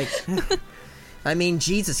 Right. Like, I mean,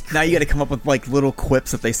 Jesus Christ. Now you got to come up with like little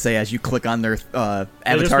quips that they say as you click on their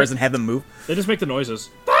avatars and have them move. They just make the noises.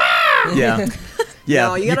 Yeah. Yeah.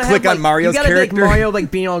 No, you gotta click have, on Mario's you gotta character. Make Mario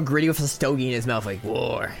like being all gritty with a stogie in his mouth, like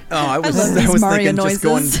war. Oh, I was love these Mario thinking just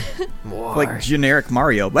going noises. War. like generic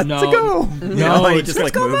Mario. Let's No. go. No, You know, he it's- just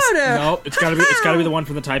let's like moves. No, it's gotta be the one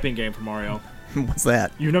from the typing game for Mario. What's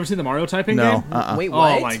that? You've never seen the Mario typing No. game? Wait,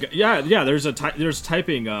 what? Oh my god! Yeah. There's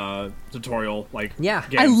typing tutorial Yeah.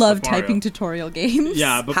 games I love with Mario. typing tutorial games.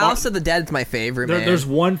 Yeah, but House of the Dead's my favorite, man. there's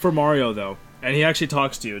one for Mario though, and he actually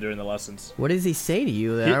talks to you during the lessons. What does he say to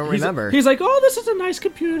you that I don't remember? He's like, "Oh, this is a nice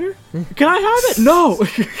computer. Can I have it?" No.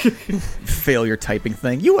 Failure typing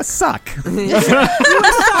thing. You a suck. We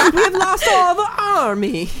have lost all the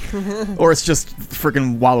army. Or it's just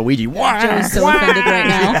freaking Waluigi. Joe's so offended right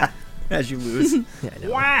now. As you lose.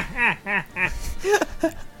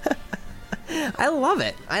 I love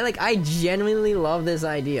it. I genuinely love this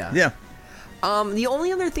idea. Yeah. The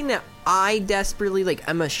only other thing that I desperately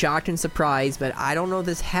I'm shocked and surprised, but I don't know if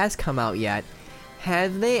this has come out yet.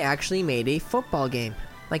 Have they actually made a football game?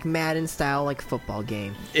 Like Madden style, football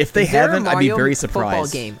game. If they Is there a haven't, I'd be Mario very football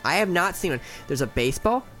surprised. game? I have not seen one. There's a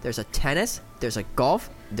baseball, there's a tennis, there's a golf,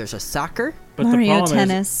 there's a soccer. But Mario the problem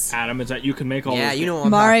Tennis. is, Adam, is that you can make all. Yeah, those you know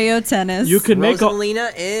games. what I'm Mario Tennis. You can make all.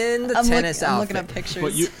 Rosalina in the tennis I'm outfit. looking up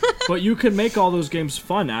pictures. But you can make all those games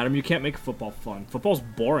fun, Adam. You can't make football fun. Football's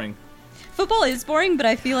boring. Football is boring, but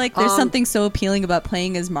I feel like there's something so appealing about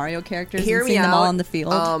playing as Mario characters Hear and me seeing them out. all on the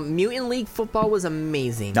field. Mutant League football was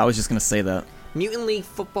amazing. I was just going to say that. Mutant League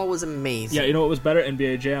football was amazing. Yeah, you know what was better?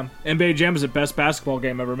 NBA Jam. NBA Jam is the best basketball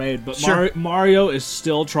game ever made, but Sure. Mario is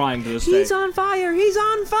still trying to this day. He's on fire. He's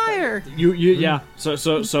on fire. Yeah.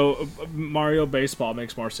 So Mario baseball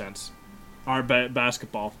makes more sense. Our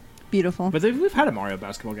basketball. Beautiful. But we've had a Mario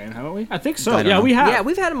basketball game, haven't we? I think so. I don't Yeah, know. we have. Yeah,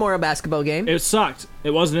 we've had a Mario basketball game. It sucked.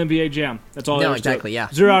 It wasn't NBA Jam. That's all. No, there is to it. exactly, yeah.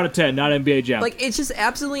 0 out of 10. Not NBA Jam. It's just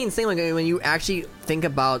absolutely insane. When you actually think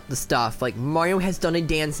about the stuff, Mario has done a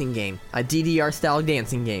dancing game, a DDR style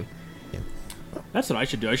dancing game. That's what I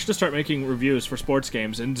should do. I should just start making reviews for sports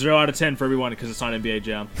games and 0 out of 10 for everyone because it's not NBA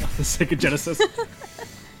Jam. The Sega Genesis.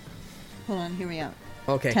 Hold on, hear me out.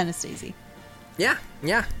 Okay. Tennis Daisy. Yeah.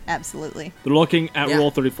 Absolutely. They're looking at Yeah. Rule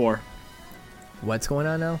 34. What's going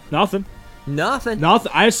on now? Nothing. Nothing.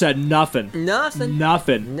 Nothing. I said nothing. Nothing.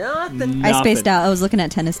 Nothing. Nothing. I spaced out. I was looking at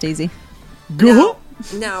Tennis Daisy. Go.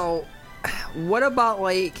 Now, what about for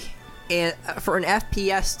an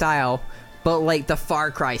FPS style, but the Far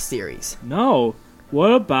Cry series? No.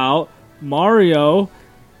 What about Mario?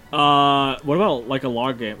 What about a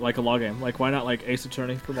log game? Why not Ace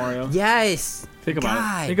Attorney for Mario? Yes. Think about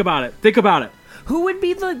God. it. Think about it. Think about it. Who would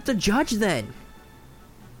be the judge then?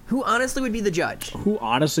 Who honestly would be the judge? Who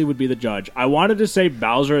honestly would be the judge? I wanted to say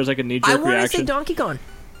Bowser as a I knee-jerk want to reaction. say Donkey Kong.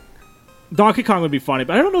 Donkey Kong would be funny,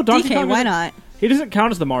 but I don't know. Donkey DK, Kong. why not? He doesn't count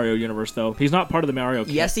as the Mario universe, though. He's not part of the Mario.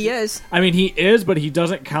 Yes, he is. I mean, he is, but he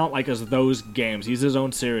doesn't count as those games. He's his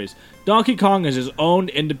own series. Donkey Kong is his own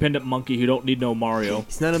independent monkey who don't need no Mario.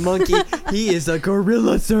 He's not a monkey. He is a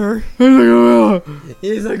gorilla, sir.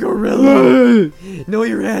 He's a gorilla. No,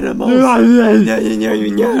 you're animals. I'm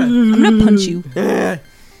gonna punch you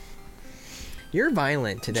You're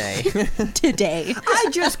violent today. today. I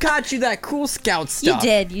just caught you that cool scout stuff.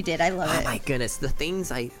 You did. I love Oh it. my goodness, the things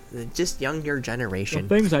just younger The generation.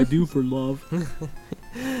 things I do for love.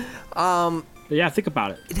 But yeah, think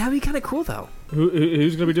about it. That'd be kind of cool though.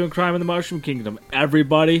 Who's gonna be doing crime in the Mushroom Kingdom?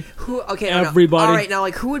 Everybody. Who? Okay, Everybody. All right, now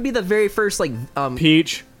who would be the very first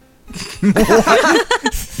Peach.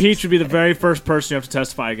 Peach would be the very first person you have to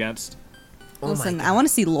testify against. Oh my Listen, God. I want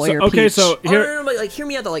to see Lawyer Okay, Peach. so Oh, here. no, but hear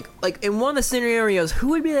me out though. In one of the scenarios, who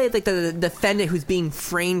would be the defendant who's being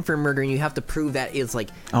framed for murder, and you have to prove that is Oh,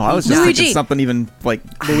 I was just Luigi. thinking something even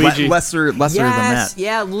Luigi. lesser than that.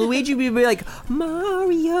 Yeah, Luigi would be like,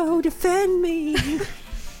 Mario, defend me.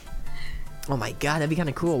 Oh my God, that'd be kind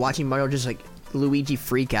of cool watching Mario just Luigi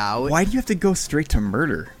freak out. Why do you have to go straight to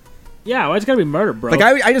murder? Yeah, why it's gotta be murder, bro?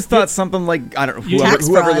 I just thought something I don't know, Tax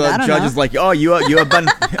whoever fraud, I the don't judge know. is oh, you have been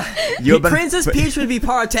Princess Peach would be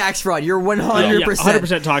part of tax fraud. You're 100%. Yeah,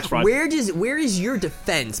 100% tax fraud. Where is your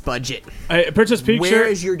defense budget? Princess Peach. Where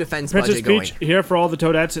is your defense Princess budget going? Peach here for all the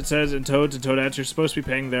Toadettes. It says in Toads and Toadettes, you're supposed to be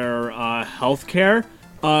paying their health care.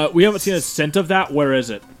 We haven't seen a cent of that. Where is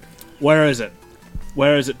it? Where is it?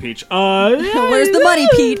 Where is it, Peach? Where's the money,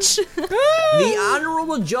 Peach? The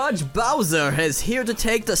Honorable Judge Bowser is here to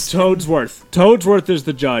take the Toadsworth. Toadsworth is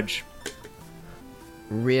the judge.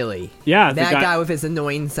 Really? Yeah, That guy with his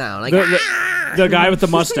annoying sound. The guy with the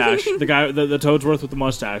mustache. The guy, the Toadsworth with the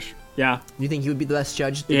mustache. Yeah. You think he would be the best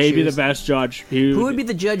judge? to Yeah, he'd be the choose? best judge. Who would be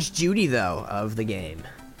the Judge Judy though of the game?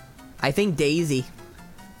 I think Daisy.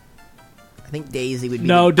 I think Daisy would be.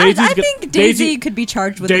 No, the- Daisy's I think Daisy could be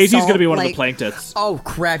charged with Daisy's assault. gonna be one of the plaintiffs. Oh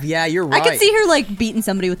crap! Yeah, you're I right. could see her beating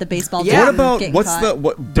somebody with a baseball Yeah. bat. What and about getting what's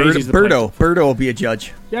caught. Daisy's the Birdo? Birdo will be a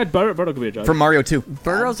judge Yeah, Birdo could be a judge. from Mario 2.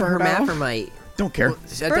 Birdo's a Birdo? hermaphrodite. Don't care.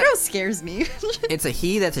 Birdo scares me. It's a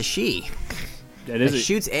he. That's a she. It It is.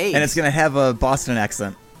 shoots eggs. And it's gonna have a Boston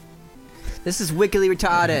accent. This is wickedly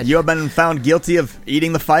retarded. You have been found guilty of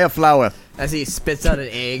eating the fire flower. As he spits out an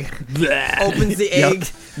egg, Bleh. opens the Yep. egg.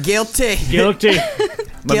 Guilty. Guilty.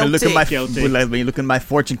 Let me look at my Guilty. let me look at my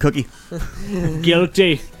fortune cookie.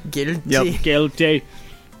 Guilty. Guilty. Yep. Guilty.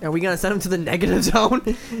 Are we gonna send him to the negative zone?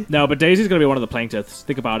 No, but Daisy's gonna be one of the plaintiffs.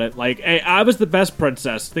 Think about it. Like, hey, I was the best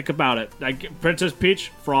princess. Think about it. Like, Princess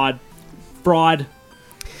Peach, fraud.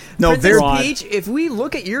 No, Princess they're fraud. Peach, if we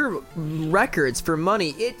look at your records for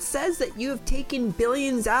money, it says that you have taken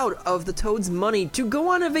billions out of the Toad's money to go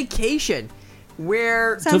on a vacation.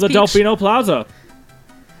 Where to Sounds the peach. Delfino Plaza,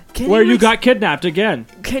 can where you ex- got kidnapped again.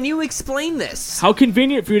 Can you explain this? How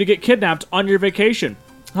convenient for you to get kidnapped on your vacation,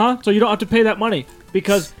 huh? So you don't have to pay that money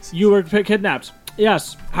because you were kidnapped.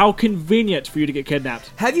 Yes. How convenient for you to get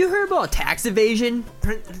kidnapped. Have you heard about tax evasion,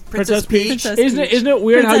 Princess Peach? Princess Isn't Peach. it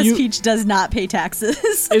weird Princess how you Peach does not pay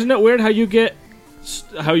taxes. Isn't it weird how you get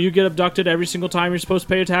abducted every single time you're supposed to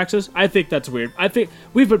pay your taxes? I think that's weird. I think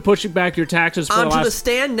we've been pushing back your taxes for the Onto the last.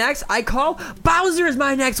 stand next. I call Bowser is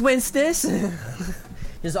my next Winston.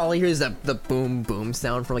 Just all you hear is the boom boom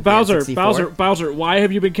sound from like Bowser, the N64. Bowser, why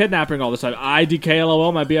have you been kidnapping all this time?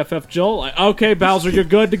 IDKLOL, my BFF Joel. Like, okay, Bowser, you're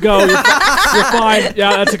good to go. You're fine.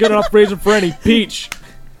 Yeah, that's a good enough reason for any. Peach.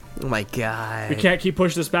 Oh my god. We can't keep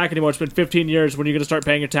pushing this back anymore. It's been 15 years. When are you going to start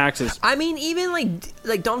paying your taxes? I mean, even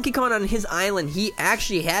like Donkey Kong on his island, he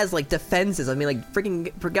actually has like defenses. I mean, like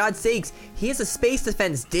freaking for God's sakes, he has a space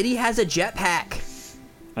defense. Diddy has a jetpack.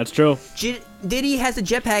 That's true. Diddy has a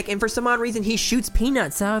jetpack, and for some odd reason, he shoots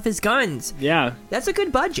peanuts out of his guns. Yeah. That's a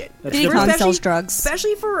good budget. That's Diddy good. Kong Especially- sells drugs.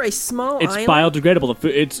 especially for a small It's island. biodegradable.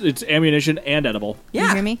 It's ammunition and edible. Yeah.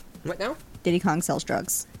 You hear me? What now? Diddy Kong sells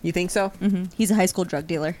drugs. You think so? He's a high school drug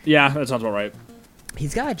dealer. Yeah, that sounds about right.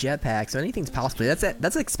 He's got a jetpack, so anything's possible.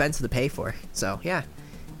 That's expensive to pay for. So yeah,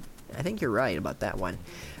 I think you're right about that one.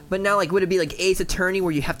 But now, like, would it be like Ace Attorney,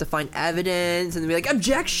 where you have to find evidence and be like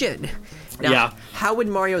objection? Now, Yeah. How would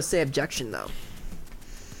Mario say objection though?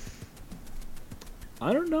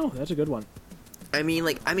 I don't know. That's a good one. I mean,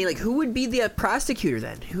 like, who would be the prosecutor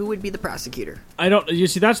then? Who would be the prosecutor? I don't. You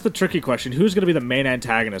see, that's the tricky question. Who's going to be the main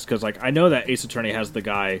antagonist? Because, like, I know that Ace Attorney has the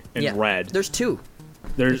guy in Yeah, red. There's two.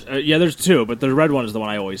 There's two, but the red one is the one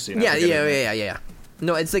I always see. Yeah.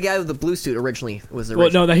 No, it's the guy with the blue suit originally was the Well,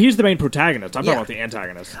 original. no, he's the main protagonist. I'm Yeah. talking about the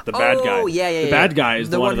antagonist, the bad guy. Oh, yeah. The bad guy is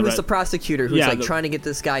the one in the who's red. the prosecutor who's Yeah, like the- trying to get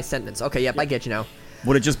this guy sentenced. Okay, yep, I get you now.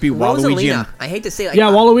 Would it just be Waluigi Rosalina. and I hate to say it. Yeah,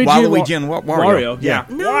 Waluigi. Waluigi and Wario? Yeah.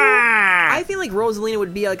 No, I feel like Rosalina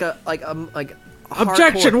would be like a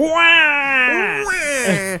Objection! hardcore- Wah!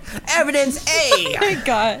 Evidence A. My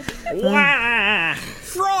God. Wah!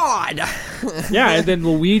 Fraud. Yeah, and then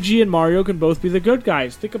Luigi and Mario can both be the good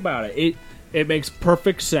guys. Think about it. It makes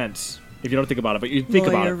perfect sense if you don't think about it, but you think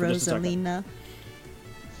about it for just a second.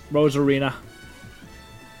 Rosalina.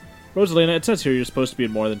 Rosalina, it says here you're supposed to be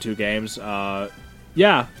in more than 2 games.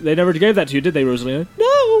 Yeah, they never gave that to you, did they, Rosalina?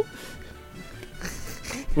 No!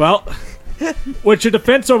 Well, what's your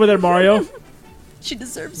defense over there, Mario? She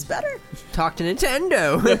deserves better. Talk to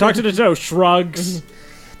Nintendo. Yeah, talk to Nintendo. Shrugs.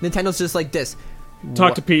 Nintendo's just like this.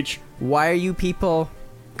 Talk to Peach. Why are you people Who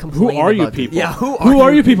complaining are you about this? people? Yeah, who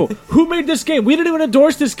are you people? Who made this game? We didn't even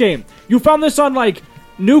endorse this game. You found this on, like,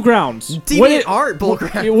 Newgrounds. DeviantArt,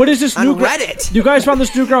 bullcrap. What is this On Newgrounds? Reddit. You guys found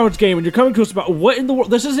this Newgrounds game, and you're coming to us about what in the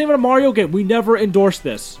world? This isn't even a Mario game. We never endorsed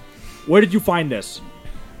this. Where did you find this?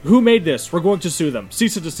 Who made this? We're going to sue them.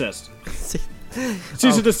 Cease and desist.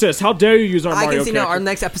 Cease and desist. How dare you use our I Mario can see now our character?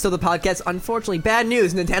 next episode of the podcast. Unfortunately, bad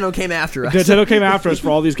news. Nintendo came after us. Nintendo came after us for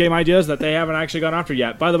all these game ideas that they haven't actually gone after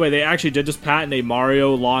yet. By the way, they actually did just patent a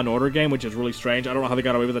Mario Law and Order game, which is really strange. I don't know how they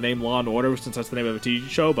got away with the name Law and Order since that's the name of a TV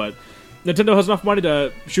show, but Nintendo has enough money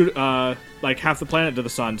to shoot like half the planet to the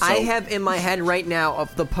sun. So. I have in my head right now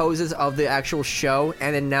of the poses of the actual show,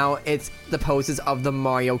 and then now it's the poses of the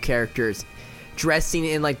Mario characters, dressing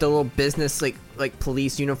in like the little business like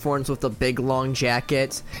police uniforms with the big long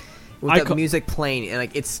jackets, with the music playing, and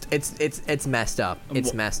like it's messed up.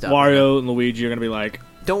 It's messed up. Wario and Luigi are gonna be like.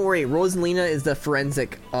 Don't worry, Rosalina is the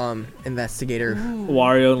forensic investigator.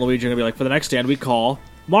 Wario and Luigi are gonna be like, for the next stand, we call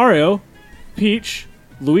Mario, Peach,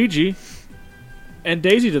 Luigi, and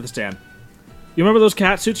Daisy to the stand. You remember those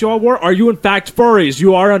cat suits you all wore? Are you in fact furries?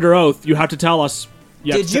 You are under oath. You have to tell us.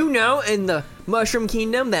 Did you know in the Mushroom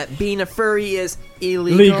Kingdom that being a furry is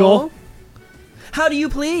illegal? Legal. How do you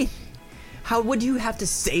plead? How would you have to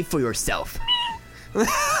say for yourself?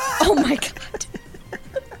 Oh my God.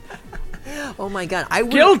 Oh my God! I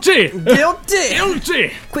would... Guilty. Guilty.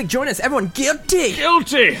 Guilty. Quick, join us, everyone! Guilty.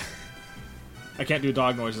 Guilty. I can't do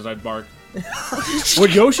dog noises. I'd bark.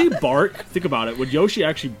 Would Yoshi bark? Think about it. Would Yoshi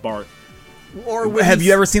actually bark? Or when Have he's-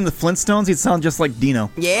 you ever seen the Flintstones? He'd sound just like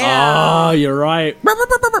Dino. Yeah. Oh, you're right.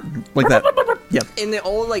 Like that. Yep. In the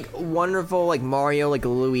old like wonderful like Mario like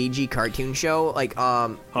Luigi cartoon show, like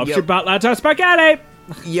Hops your butt, let's have spaghetti.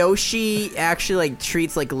 Yoshi actually like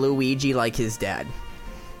treats like Luigi like his dad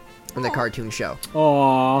in the cartoon show.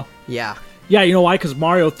 Aw. Yeah. Yeah, you know why? Because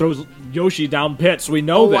Mario throws Yoshi down pits. We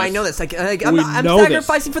know this. I know this. Like I'm We know this.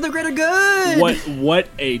 sacrificing for the greater good. What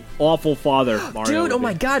a awful father Mario Dude, would oh be.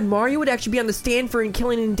 my God, Mario would actually be on the stand for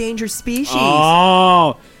killing an endangered species.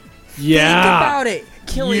 Oh, yeah. Think about it.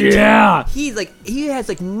 Killing. Yeah. He has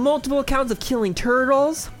like multiple accounts of killing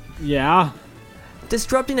turtles, Yeah.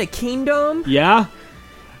 disrupting a kingdom, Yeah.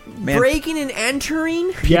 Man, breaking and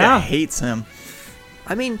entering. PETA Yeah. hates him.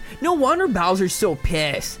 I mean, no wonder Bowser's so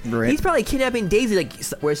pissed. Right. He's probably kidnapping Daisy. Like,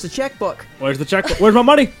 where's the checkbook? Where's the checkbook? Where's my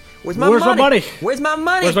money? Where's my Where's money? my money? Where's my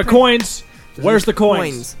money? Where's my coins? Where's the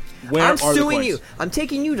coins? Where I'm are the suing coins? you. I'm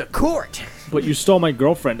taking you to court. But you stole my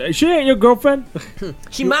girlfriend. She ain't your girlfriend.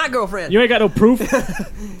 She my girlfriend. You ain't got no proof.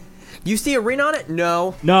 You see a ring on it?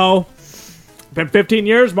 No. No. Been 15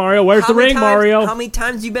 years, Mario. Where's the ring, Mario? How many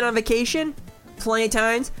times you been on vacation? Plenty of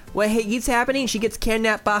times. What keeps happening? She gets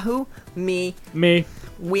kidnapped by who? Me. Me.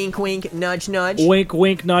 Wink, wink, nudge, nudge. Wink,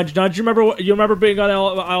 wink, nudge, nudge. You remember being on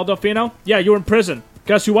El Delfino? Yeah, you were in prison.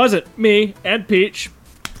 Guess who was it? Me and Peach.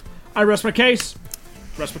 I rest my case.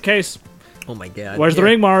 Rest my case. Oh my God. Where's the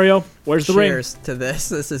ring, Mario? Where's the ring? Cheers to this.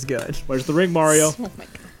 This is good. Where's the ring, Mario? Oh my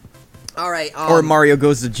God. All right. Or Mario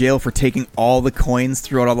goes to jail for taking all the coins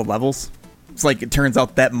throughout all the levels. It's like it turns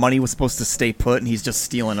out that money was supposed to stay put, and he's just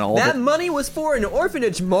stealing all That of it. money was for an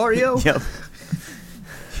orphanage, Mario. Yep.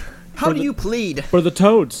 How do you plead? For the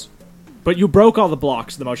toads. But you broke all the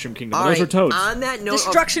blocks in the Mushroom Kingdom. All Those right, are toads. On that note,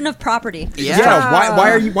 Destruction of property. Yeah. Why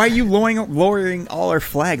are you lowering all our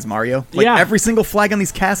flags, Mario? Like Yeah. every single flag on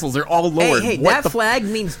these castles are all lowered. Hey, What that the flag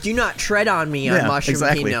means do not tread on me on Yeah, Mushroom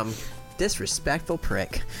exactly. Kingdom. Disrespectful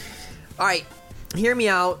prick. All right, hear me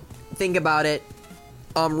out. Think about it.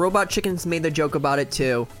 Robot Chickens made the joke about it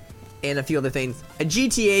too, and a few other things. A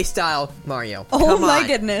GTA style Mario. Oh Come my on.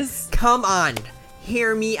 goodness. Come on,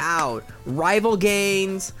 hear me out. Rival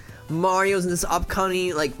gangs. Mario's in this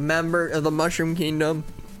upcoming like member of the Mushroom Kingdom.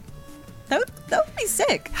 That would be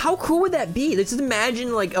sick. How cool would that be? Let's just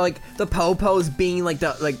imagine like the Popos being like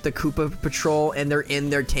the Koopa Patrol, and they're in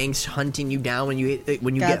their tanks hunting you down when you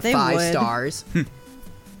God, get they 5 would. stars.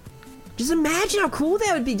 Just imagine how cool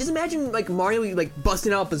that would be. Just imagine like Mario like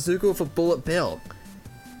busting out a bazooka with a bullet bill,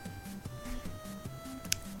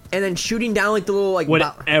 and then shooting down like the little like. Would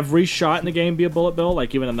every shot in the game be a bullet bill?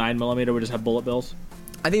 Like even a 9mm would just have bullet bills?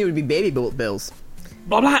 I think it would be baby bullet bills.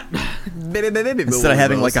 Blah, blah. Baby Instead bullet of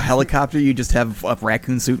having bills. like a helicopter, you just have a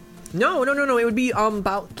raccoon suit. No. It would be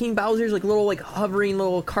King Bowser's like little like hovering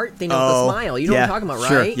little cart thing with the smile. You know what I'm talking about,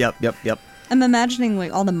 sure. right? Yep. I'm imagining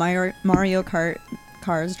like all the Mario Kart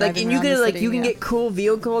cars Like, driving and you around can the like city, you can yeah. get cool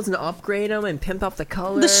vehicles and upgrade them and pimp up the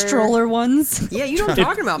color. the stroller ones. Yeah, you know what I'm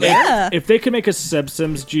talking about, man. Yeah. If they could make a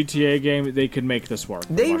Simpsons GTA game, they could make this work.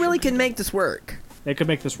 They really can make this work. They could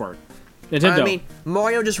make this work. Nintendo. I mean,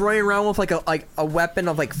 Mario just running around with like a weapon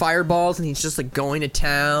of like fireballs, and he's just like going to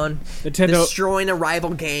town, Nintendo- destroying a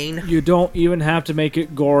rival gang. You don't even have to make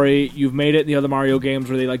it gory. You've made it in the other Mario games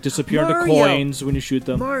where they like disappear into Mario. coins when you shoot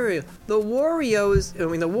them. Mario, the Waluigi's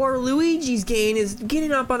gang is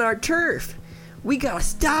getting up on our turf. We gotta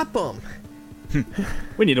stop them.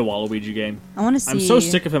 We need a Waluigi game. I want to see. I'm so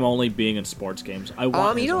sick of him only being in sports games. I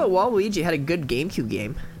want. You his know own. what? Waluigi had a good GameCube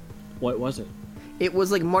game. What was it? It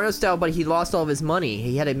was like Mario style, but he lost all of his money.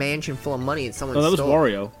 He had a mansion full of money, and someone No, that was stole.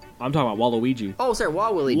 Wario. I'm talking about Waluigi. Oh, sorry,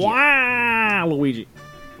 Waluigi. Waluigi.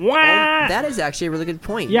 Oh, that is actually a really good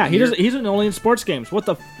point. Yeah, he's only in sports games. What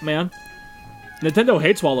the man? Nintendo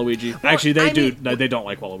hates Waluigi. Actually, they do. mean- They don't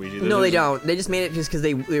like Waluigi. No, they don't. They just made it just because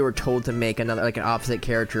they were told to make another like an opposite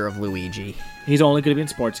character of Luigi. He's only going to be in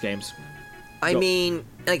sports games. I Go. mean,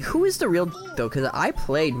 like, who is the real though? Because I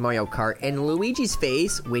played Mario Kart, and Luigi's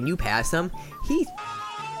face when you pass him,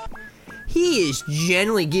 he is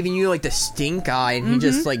generally giving you like the stink eye, and he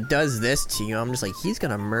just like does this to you. I'm just like, he's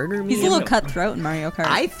gonna murder me. He's a little cutthroat in Mario Kart.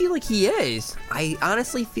 I feel like he is. I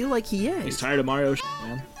honestly feel like he is. He's tired of Mario,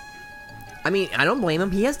 man. I mean, I don't blame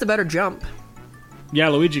him. He has the better jump. Yeah,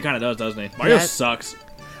 Luigi kind of does, doesn't he? Mario Yeah. sucks.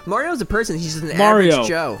 Mario's a person. He's just an Mario, average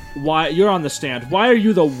Joe. why you're on the stand? Why are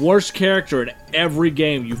you the worst character in every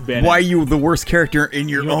game you've been Why are in? you the worst character in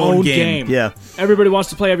your own game? Yeah. Everybody wants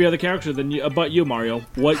to play every other character than you, but you, Mario.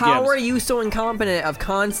 What How gives? are you so incompetent of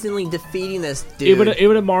constantly defeating this dude?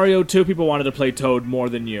 Even in Mario 2, people wanted to play Toad more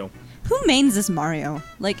than you. Who mains this Mario?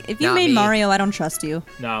 Like, if you Not made me. Mario, I don't trust you.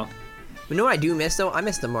 No. You know what I do miss though? I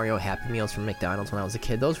miss the Mario Happy Meals from McDonald's when I was a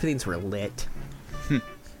kid. Those things were lit.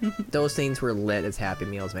 Those things were lit as Happy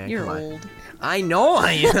Meals, man. You're Come on. old. I know.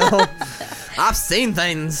 I've seen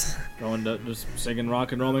things. Going to just singing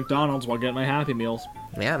rock and roll McDonald's while getting my Happy Meals.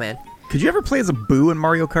 Yeah, man. Could you ever play as a Boo in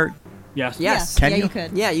Mario Kart? Yes. Yes. Can yeah, you? you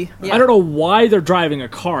could. Yeah, I don't know why they're driving a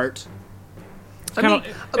cart. It's I kind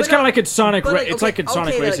mean, of but like in Sonic. but It's like in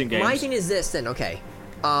Sonic okay, racing games. My thing is this then. Okay,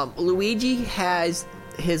 Luigi has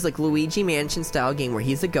his like Luigi Mansion style game where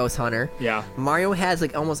he's the ghost hunter. Yeah. Mario has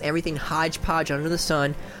like almost everything hodgepodge under the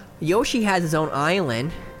sun. Yoshi has his own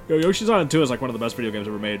island. Yo, Yoshi's Island 2 is like one of the best video games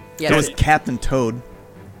ever made. Yeah, There was Captain Toad.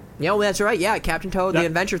 Yeah, well, that's right. Yeah, Captain Toad, the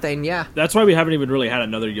adventure thing. Yeah. That's why we haven't even really had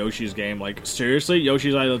another Yoshi's game. Like, seriously,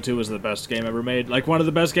 Yoshi's Island 2 is the best game ever made. Like, one of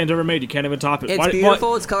the best games ever made. You can't even top it. It's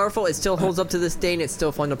beautiful. It's colorful. It still holds up to this day, and it's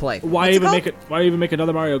still fun to play. Why even make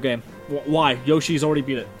another Mario game? Why? Yoshi's already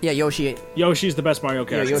beat it. Yeah, Yoshi. Yoshi's the best Mario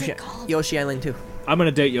Yeah, character. Yoshi Island 2. I'm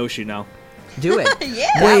gonna date Yoshi now. Do it.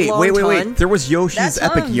 Yeah. Wait. There was Yoshi's That's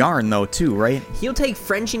Epic fun. Yarn, though, too, right? He'll take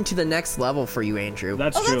Frenching to the next level for you, Andrew.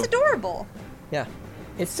 That's Oh, true. that's adorable. Yeah.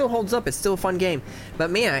 It still holds up. It's still a fun game.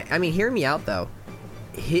 But man, I mean, hear me out though.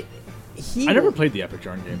 He I never played the Epic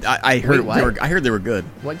Yarn games. I heard Wait, what? I heard they were good.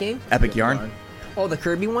 What game? Epic Yarn. Oh, the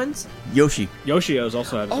Kirby ones? Yoshi. Yoshio's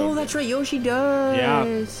also had his Oh, own that's right. Yoshi does.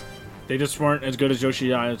 Yeah. They just weren't as good as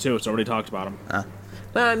Yoshi Island 2. It's already talked about them.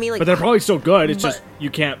 But I mean, like, But they're probably still good. It's but- just you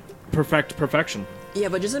can't perfect perfection. yeah,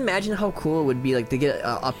 but just imagine how cool it would be, like, to get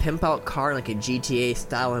a pimp out car, like a GTA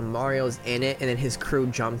style, and Mario's in it, and then his crew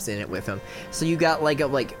jumps in it with him. So you got like a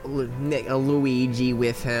Luigi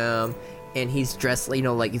with him, and he's dressed, you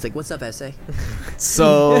know, like he's like, "What's up, SA?"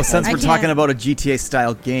 So, since I we're talking can't- about a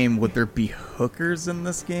GTA-style game, would there be hookers in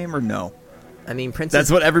this game, or no? I mean, Princess.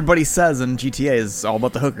 That's what everybody says in GTA is all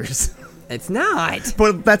about the hookers. It's not.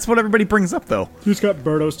 But that's what everybody brings up, though. Who's got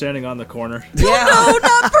Birdo standing on the corner? Yeah. No,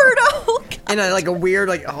 not Birdo. In like a weird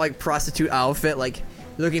like prostitute outfit, like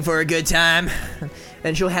looking for a good time,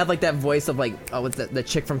 and she'll have like that voice of like what's that, the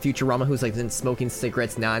chick from Futurama who's like been smoking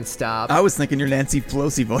cigarettes nonstop. I was thinking your Nancy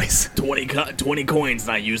Pelosi voice. 20 coins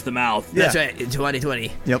and I use the mouth. That's right,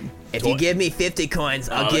 2020. Yep. If you give me 50 coins,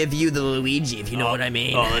 I'll give you the Luigi, if you know what I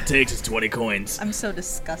mean. All it takes is 20 coins. I'm so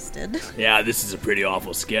disgusted. Yeah, this is a pretty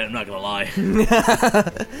awful skit. I'm not gonna lie.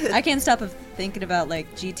 I can't stop of thinking about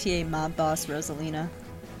like GTA mob boss Rosalina.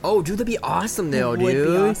 Oh, dude, that'd be awesome though, It would be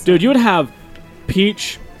dude. awesome. Dude, you would have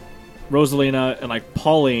Peach, Rosalina, and like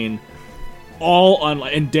Pauline, all on,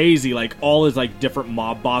 and Daisy, like all as like different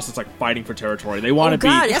mob bosses, like fighting for territory. They want to be.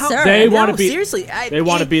 Yes, sir. They No, want to be. seriously. They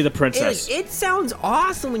want to be the princess. It sounds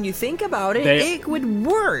awesome when you think about it. They- It would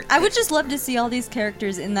work. I would just love to see all these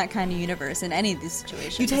characters in that kind of universe in any of these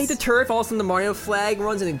situations. You take the turf, all of a sudden the Mario flag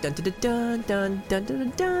runs, and then dun dun dun dun dun dun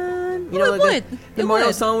dun dun. You Well, know, it would. the It Mario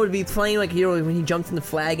would. song would be playing like, you know, when he jumps in the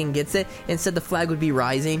flag and gets it. Instead, the flag would be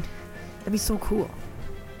rising. That'd be so cool.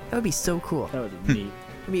 That would be so cool. That would be neat.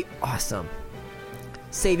 That'd be awesome.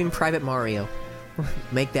 Saving Private Mario.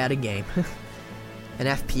 Make that a game. An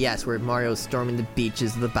FPS where Mario's storming the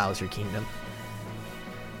beaches of the Bowser Kingdom.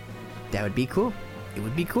 That would be cool. It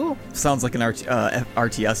would be cool. Sounds like an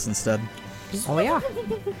RTS instead. Oh yeah.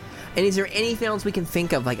 And is there anything else we can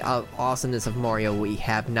think of, like awesomeness of Mario we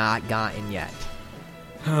have not gotten yet?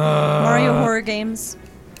 Mario horror games.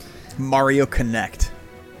 Mario Connect.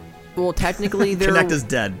 Well, technically, there. Connect is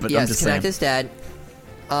dead, but yes, I'm just Connect saying. is dead.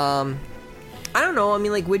 I don't know. I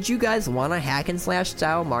mean, like, would you guys want a hack and slash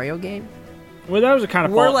style Mario game? Well, that was a kind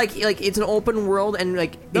of Or fun. like it's an open world and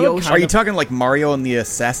like That would Yoshi. Are you talking like Mario and the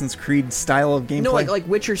Assassin's Creed style of gameplay? No, like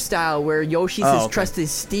Witcher style, where Yoshi's Oh, his okay. trusted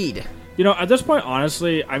steed. You know, at this point,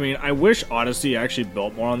 honestly, I mean, I wish Odyssey actually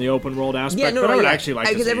built more on the open world aspect. Yeah, no, but no, I would yeah. actually like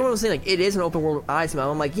to Because see. everyone was saying like it is an open world Odyssey.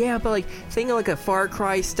 I'm like, yeah, but like think of like a Far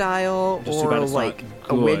Cry style Just too or bad it's not like a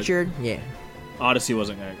good. Witcher. Yeah, Odyssey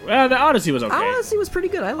wasn't good. Well, the Odyssey was okay. Odyssey was pretty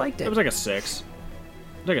good. I liked It it. was like a 6.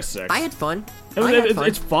 It was like a 6. I had fun. It was, I had it- fun.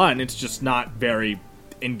 It's fun. It's just not very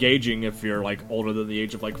engaging if you're like older than the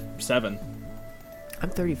age of like 7. I'm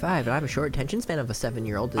 35, but I have a short attention span of a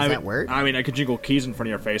 7-year-old. Does I that mean, work? I mean, I could jingle keys in front of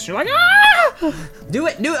your face. And you're like, ah! Do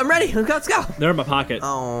it. I'm ready. Let's go. They're in my pocket.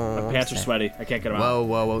 Oh, My pants are sweaty. I can't get them out.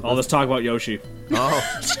 whoa. All this talk about Yoshi.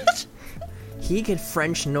 Oh. He could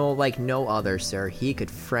French like no other, sir. He could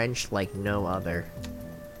French like no other.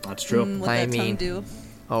 That's true. What I that mean- tongue do?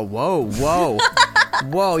 Oh, whoa.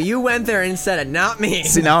 Whoa, you went there and said it, not me.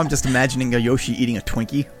 See, now I'm just imagining a Yoshi eating a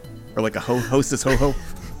Twinkie. Or like a Hostess Ho-Ho.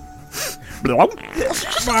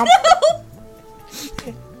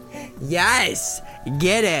 Yes.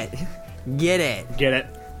 Get it. Get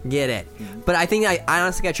it. But I think, I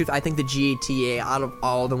honestly got truth, I think the GTA out of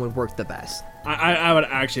all of them would work the best. I would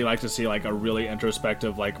actually like to see like a really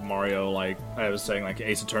introspective like Mario, like I was saying, like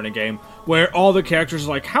Ace Attorney game, where all the characters are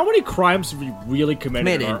like, how many crimes have we really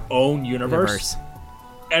committed in our own universe?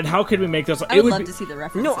 And how could we make this? I would love to see the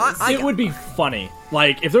references. No, it would be funny.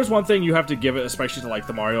 Like, if there's one thing you have to give it, especially to like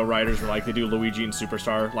the Mario writers, where like they do Luigi and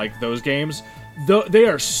Superstar, like those games, they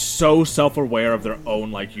are so self-aware of their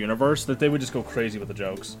own like universe that they would just go crazy with the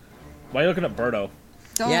jokes. Why are you looking at Birdo?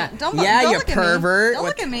 Don't you look pervert. Don't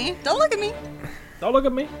look at me. Don't look at me. Don't look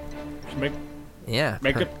at me. Just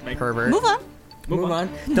make pervert. Move on. Move on.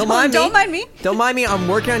 Don't mind me. Don't mind me. Don't mind me. I'm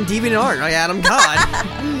working on DeviantArt. Like Adam God.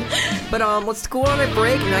 But let's go on a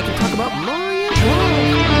break and I can talk about Mario.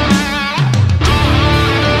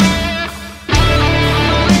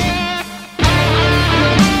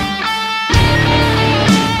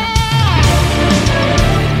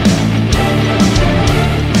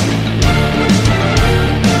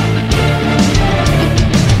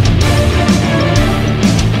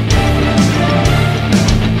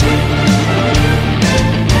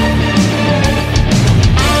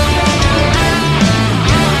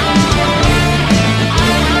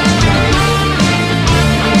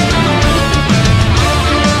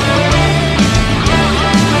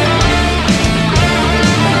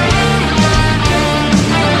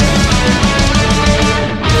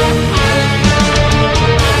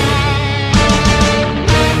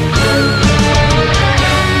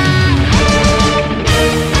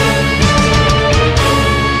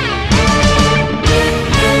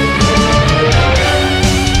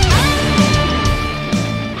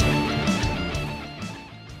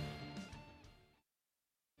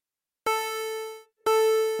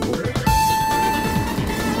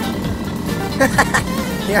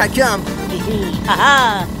 Here I come.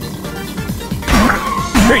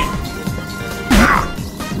 Hey!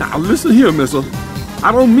 Now listen here, mister.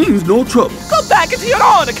 I don't mean no trouble. Go back into your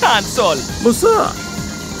own console. But sir,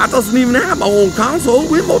 I doesn't even have my own console.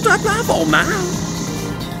 We're multi-platform now.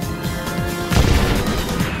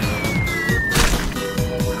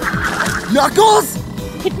 Knuckles?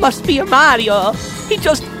 It must be a Mario. He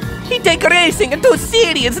takes racing too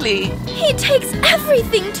seriously. He takes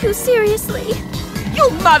everything too seriously. You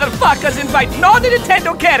motherfuckers invite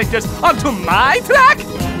non-Nintendo characters onto my track?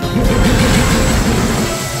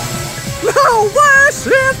 Now this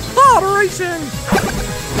is moderation.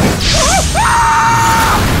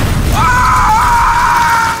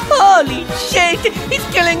 Holy shit! He's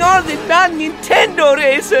killing all the non-Nintendo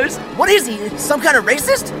racers. What is he? Some kind of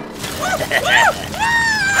racist?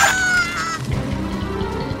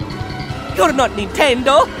 You're not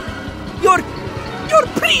Nintendo. You're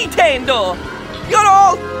Pretendo. You're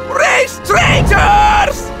all race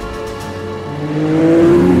traitors!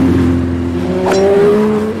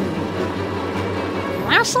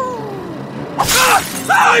 Oh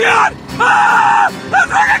my god!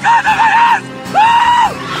 That's like a gun to my ass!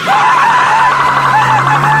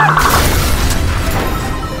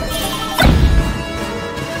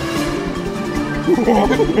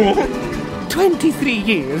 23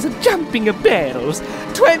 years of jumping barrels.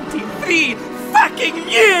 23 fucking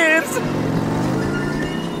years!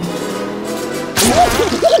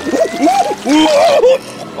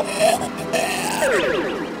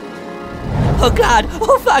 Oh god!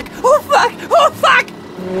 Oh fuck! Oh fuck! Oh fuck!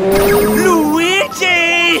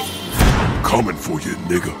 Luigi! Coming for you,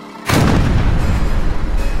 nigga.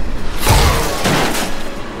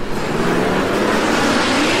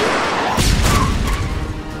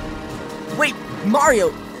 Wait,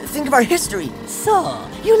 Mario, think of our history. So,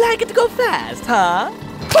 you like it to go fast, huh?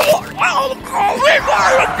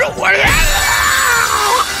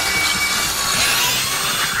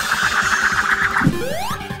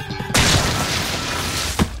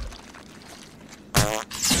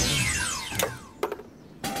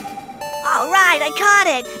 All right, I caught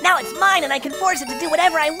it. Now it's mine and I can force it to do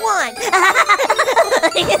whatever I want.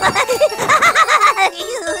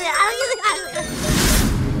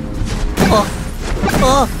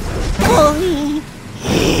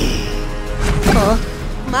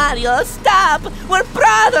 Mario, stop! We're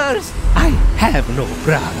brothers! I have no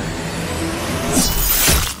brother.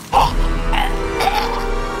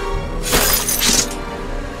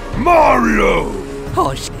 Mario!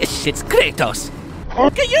 Oh, it's Kratos.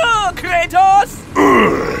 You, Kratos!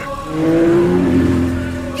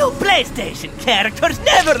 You PlayStation characters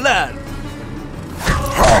never learn!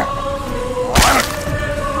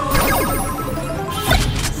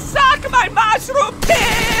 Suck my mushroom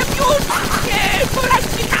tip, you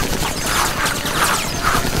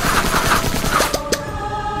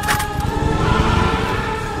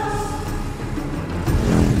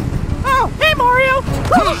Oh, hey, Mario!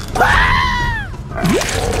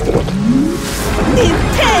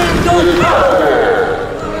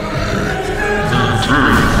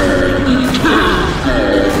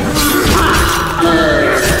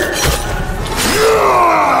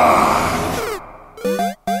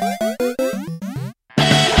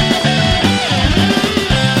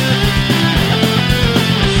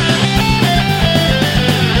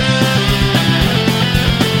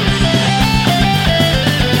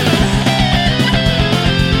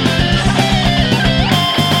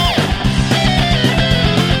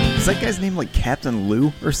 Captain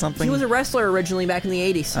Lou or something? He was a wrestler originally back in the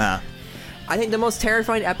 80s. Ah. I think the most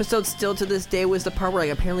terrifying episode still to this day was the part where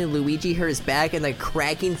like apparently Luigi hurt his back and the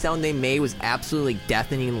cracking sound they made was absolutely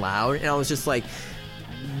deafening loud, and I was just like,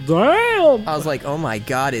 damn! I was like, oh my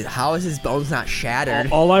god, how is his bones not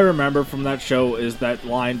shattered? All I remember from that show is that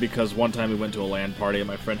line, because one time we went to a LAN party and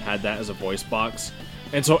my friend had that as a voice box.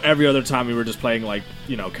 And so every other time we were just playing, like,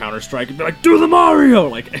 you know, Counter-Strike, and be like, do the Mario!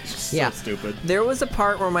 Like, it's just so stupid. There was a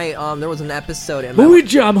part where there was an episode... And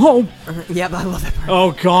Luigi, I'm home! Yeah, I love that part.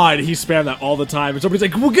 Oh, God, he spammed that all the time. And somebody's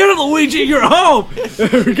like, well, get it, Luigi, you're home!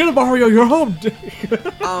 Get it, Mario, you're home!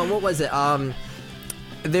 What was it?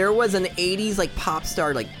 There was an 80s, like, pop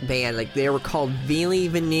star, like, band. Like, they were called Vili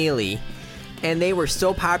Vanilli. And they were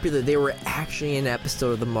so popular, they were actually in an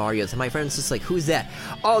episode of the Marios. And my friend's just like, who's that?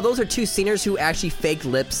 Oh, those are two singers who actually faked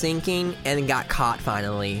lip syncing and got caught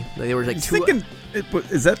finally. They were like thinking,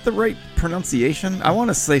 is that the right pronunciation? I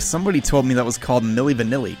want to say somebody told me that was called Milli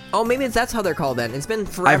Vanilli. Oh, maybe that's how they're called then. It's been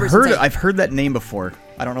forever I've heard that name before.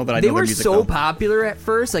 I don't know that I know their music. They were so though. popular at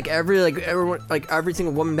first. Like every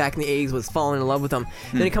single woman back in the 80s was falling in love with them.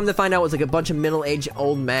 Then it come to find out it was like a bunch of middle-aged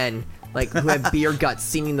old men like who had beer guts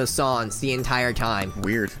singing the songs the entire time.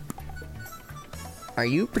 Weird. Are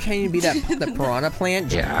you pretending to be the piranha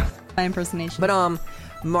plant? Yeah. My impersonation. But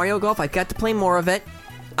Mario Golf, I got to play more of it.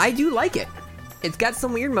 I do like it. It's got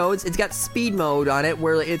some weird modes. It's got speed mode on it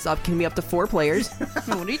where can be up to 4 players. What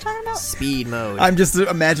are you talking about? Speed mode. I'm just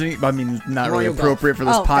imagining, I mean, not really Mario appropriate for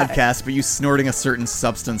this podcast, but you snorting a certain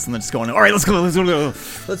substance and then just going, all right, let's go.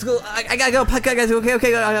 Let's go. I gotta go. Guys,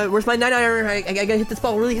 okay. Where's my 9-iron? I gotta hit this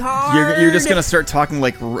ball really hard. You're just gonna start talking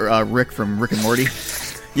like Rick from Rick and Morty?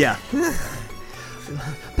 Yeah.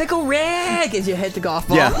 Pickle Rick as you hit the golf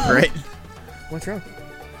ball. Yeah, right. What's wrong?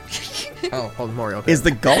 Oh, Mario. Okay. Is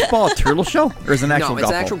the golf ball a turtle shell, or is it an actual golf ball? No, it's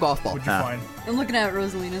an actual golf ball. What'd you find? I'm looking at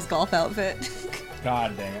Rosalina's golf outfit.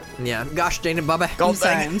 God dang it. Yeah, gosh dang it, Bubba.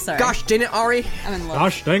 I'm sorry. Gosh dang it, Ari. I'm in love.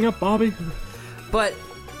 Gosh dang it, Bobby. But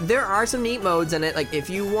there are some neat modes in it. Like if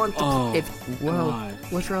you want to, God.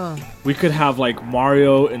 What's wrong? We could have like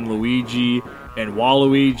Mario and Luigi and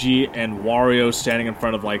Waluigi and Wario standing in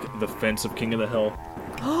front of like the fence of King of the Hill.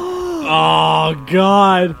 Oh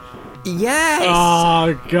God. Yes.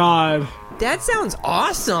 Oh God. That sounds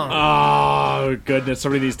awesome. Oh goodness,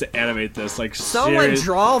 somebody needs to animate this. Like someone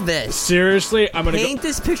draw this. Seriously, I'm gonna paint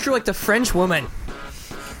this picture like the French woman.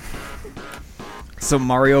 So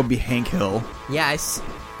Mario be Hank Hill. Yes.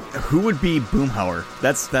 Who would be Boomhauer?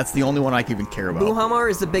 That's the only one I can even care about. Boomhauer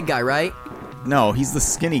is the big guy, right? No, he's the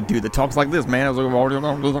skinny dude that talks like this, man. I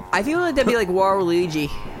feel like that'd be like Waluigi.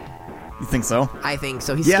 You think so? I think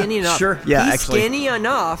so. He's skinny enough. Sure. Yeah, he's actually. Skinny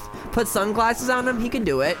enough. Put sunglasses on him, he can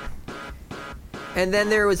do it. And then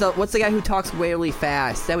there was what's the guy who talks really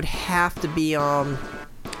fast? That would have to be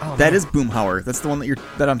that is Boomhauer. That's the one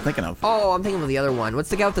that I'm thinking of. Oh, I'm thinking of the other one. What's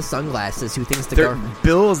the guy with the sunglasses who thinks the girl?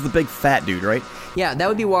 Bill is the big fat dude, right? Yeah, that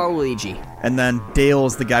would be Waluigi. And then Dale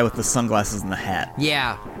is the guy with the sunglasses and the hat.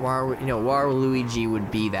 Yeah, Waluigi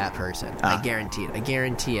would be that person. I guarantee it. I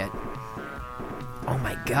guarantee it. Oh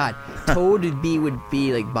my God, Toad would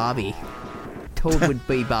be like Bobby. Toad would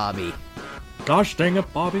be Bobby. Gosh dang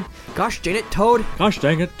it, Bobby. Gosh dang it, Toad. Gosh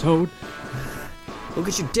dang it, Toad. Look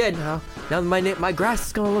what you did, huh? Now my grass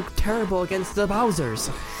is gonna look terrible against the Bowsers.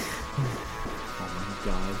 Oh my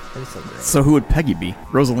God. That is so great. So who would Peggy be?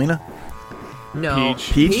 Rosalina? No.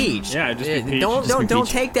 Peach? Yeah, just be Peach. Don't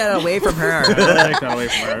take that away from her. Don't take that away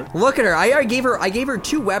from her. Look at her. I gave her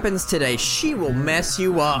 2 weapons today. She will mess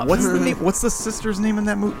you up. What's the name? What's the sister's name in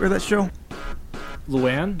that movie or that show?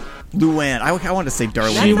 Luann? Luann. I wanted to say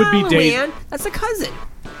Darlene. She would be Daisy. Luann. That's a cousin.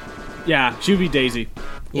 Yeah, she would be Daisy.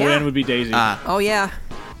 Yeah. Luann would be Daisy. Oh yeah.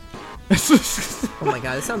 Oh my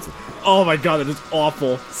God, it sounds. Oh my God, that is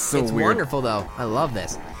awful. So it's weird. wonderful though. I love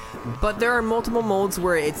this. But there are multiple modes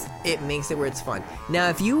where it makes it where it's fun. Now,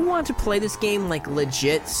 if you want to play this game like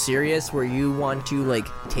legit serious, where you want to like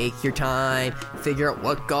take your time, figure out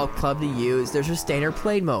what golf club to use, there's a standard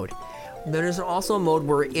play mode. There's also a mode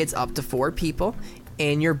where it's up to 4 people,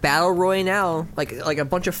 and your battle royale, like a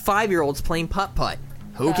bunch of 5-year-olds playing putt-putt.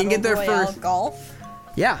 Who can get there first? Golf?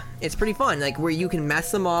 Yeah, it's pretty fun. Like where you can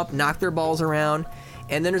mess them up, knock their balls around.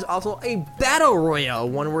 And then there's also a battle royale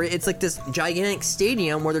one where it's like this gigantic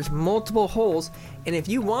stadium where there's multiple holes, and if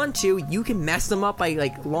you want to, you can mess them up by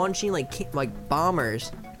like launching like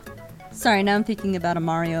bombers. Sorry, now I'm thinking about a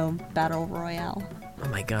Mario Battle Royale. Oh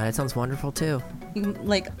my God, that sounds wonderful too. You can,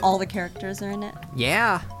 like all the characters are in it.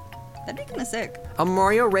 Yeah. That'd be kind of sick. A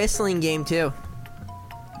Mario wrestling game too.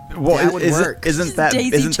 Well, that would work. Isn't that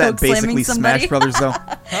basically Smash Brothers though?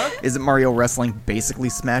 Huh? Isn't Mario Wrestling basically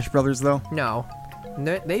Smash Brothers though? No.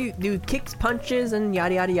 They do kicks, punches, and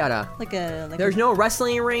yada yada yada. There's no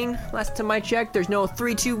wrestling ring. Last time I checked, there's no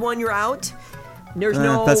 3, 2, 1, you're out. There's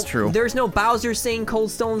no. That's true. There's no Bowser saying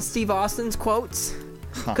Cold Stone Steve Austin's quotes.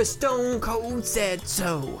 Huh. Cause Stone Cold said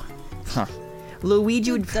so. Huh.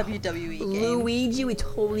 Luigi would WWE game. Luigi would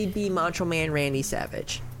totally be Macho Man Randy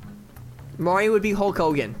Savage. Mario would be Hulk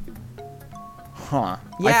Hogan. Huh.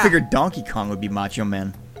 Yeah. I figured Donkey Kong would be Macho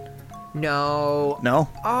Man. No. No?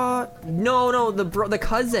 No. The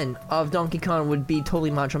cousin of Donkey Kong would be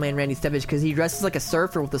totally Macho Man Randy Savage because he dresses like a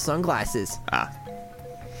surfer with the sunglasses. Ah.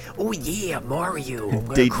 Oh yeah, Mario.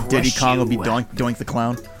 Diddy Kong will be Doink the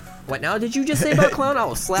Clown. What now did you just say about Clown? I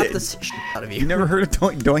will slap the shit out of you. You never heard of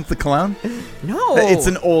Doink the Clown? No. It's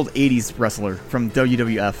an old 80s wrestler from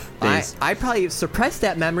WWF days. I probably suppressed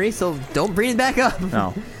that memory, so don't bring it back up.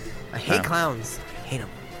 No. I hate clowns. Hate them.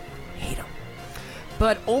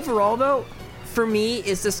 But overall, though, for me,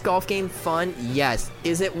 is this golf game fun? Yes.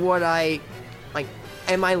 Is it what I like?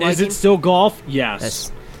 Am I liking? Is it still golf?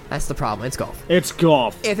 Yes. That's the problem. It's golf. It's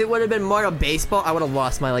golf. If it would have been Mario Baseball, I would have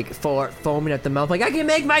lost my foaming at the mouth. Like I can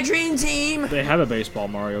make my dream team. They have a baseball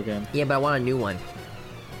Mario game. Yeah, but I want a new one.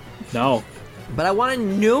 No. But I want a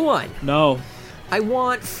new one. No. I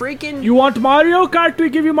want freaking. You want Mario Kart? We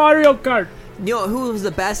give you Mario Kart. You know who was the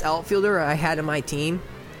best outfielder I had in my team?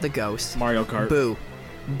 The Ghost. Mario Kart. Boo.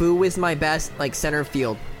 Boo is my best, center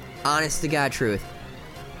field. Honest to God truth.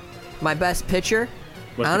 My best pitcher,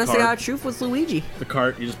 honest to God truth, was Luigi. The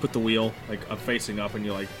cart, you just put the wheel, up facing up, and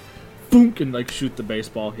you, boom, and, shoot the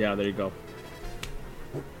baseball. Yeah, there you go.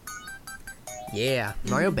 Yeah,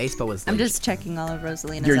 Mario Baseball was I'm just checking all of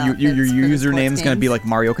Rosalina's Your outfits username is going to be games. like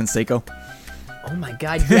Mario Canseco. Oh my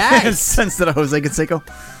God, yes! Instead of Jose Canseco.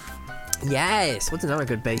 Yes! What's another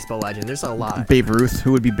good baseball legend? There's a lot. Babe Ruth.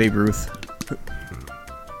 Who would be Babe Ruth?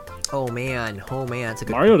 Oh man, that's a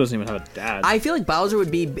good. Mario doesn't even have a dad. I feel like Bowser would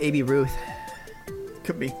be Baby Ruth.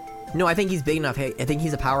 Could be. No, I think he's big enough. I think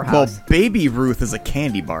he's a powerhouse. Well, Baby Ruth is a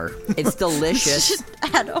candy bar. It's delicious.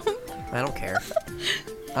 Adam. I don't care.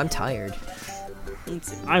 I'm tired.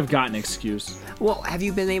 I've got an excuse. Well, have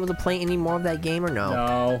you been able to play any more of that game or no?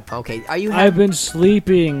 No. Okay, are you? I've been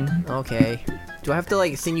sleeping. Okay. Do I have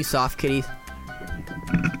to sing you soft kitties?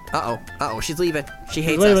 Uh-oh, she's leaving. She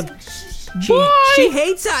hates us. She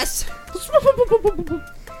hates us!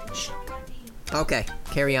 Okay,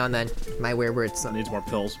 carry on then. My weird son needs more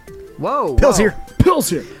pills. Whoa! Pills here! Pills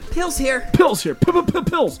here! Pills here! Pills here!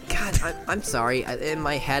 Pills! God, I'm sorry. In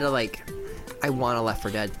my head, I want a Left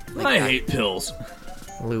 4 Dead. I hate pills.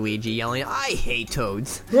 Luigi yelling, I hate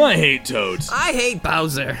Toads. I hate Toads. I hate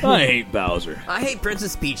Bowser. I hate Bowser. I hate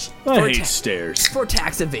Princess Peach. I hate stairs. For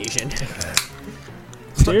tax evasion.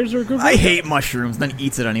 Stairs are good. I hate mushrooms, then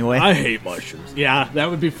eats it anyway. I hate mushrooms. Yeah, that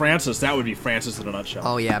would be Francis. That would be Francis in a nutshell.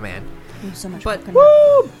 Oh yeah, man. So much but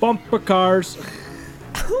woo, bumper cars.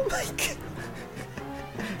 Oh my God.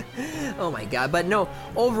 Oh my God. But no,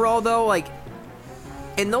 overall though,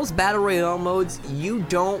 in those battle royale modes, you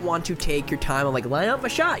don't want to take your time of line up a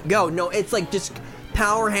shot, go. No, it's just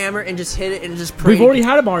power hammer and just hit it and just pray. We've already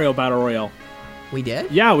had a Mario battle royale. We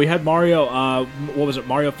did? Yeah, we had Mario. What was it?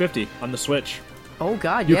 Mario 50 on the Switch. Oh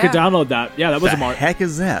God, you yeah. could download that. Yeah, that was a Mario. The heck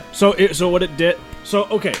is that? So what it did. So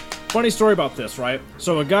okay, funny story about this, right?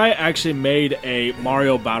 So a guy actually made a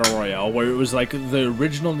Mario battle royale where it was the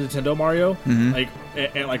original Nintendo Mario, on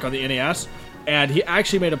the NES. And he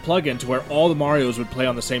actually made a plugin to where all the Marios would play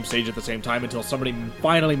on the same stage at the same time until somebody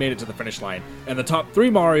finally made it to the finish line. And the top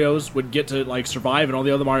 3 Marios would get to survive, and all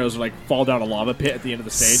the other Marios would fall down a lava pit at the end of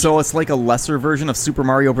the stage. So it's like a lesser version of Super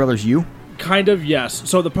Mario Brothers U? Kind of, yes.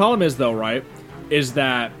 So the problem is though, right, is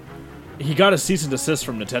that he got a cease and desist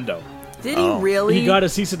from Nintendo. Did he really? He got a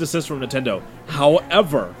cease and desist from Nintendo.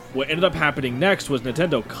 However, what ended up happening next was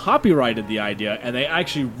Nintendo copyrighted the idea, and they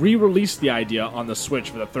actually re-released the idea on the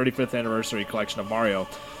Switch for the 35th anniversary collection of Mario.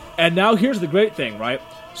 And now here's the great thing, right?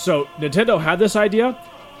 So Nintendo had this idea,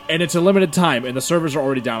 and it's a limited time, and the servers are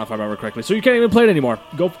already down, if I remember correctly. So you can't even play it anymore.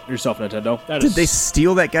 Go f yourself, Nintendo. Did they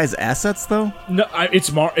steal that guy's assets, though? No,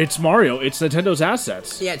 it's Mario. It's Nintendo's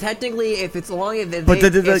assets. Yeah, technically, if it's long, if but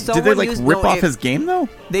did they rip off his game though?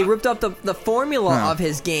 They ripped up the formula of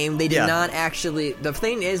his game. They did not actually. The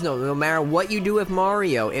thing is, no matter what you do with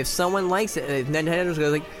Mario, if someone likes it, if Nintendo's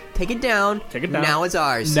going take it down. Take it down. Now it's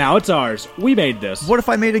ours. Now it's ours. We made this. What if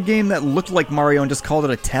I made a game that looked like Mario and just called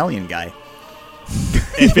it Italian Guy?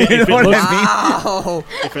 If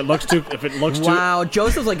it looks too, wow,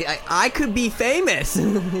 Joseph's I could be famous.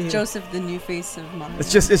 Joseph, the new face of Mario.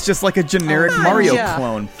 It's just like a generic Mario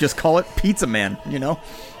clone. Just call it Pizza Man.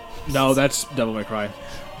 No, that's Devil May Cry.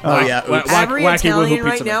 Oh, yeah. Every Wacky Italian Woohoo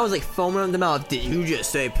right Pizza now Man. is like foaming on the mouth. Did you just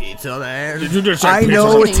say pizza, man? Did you just say I pizza? know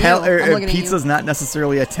I'm looking at you. I'm looking at pizza's not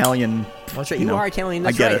necessarily Italian. That's right. You You know, are Italian.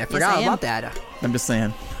 That's I get right. it. I forgot Yes, I am. about that. I'm just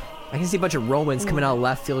saying. I can see a bunch of Romans coming out of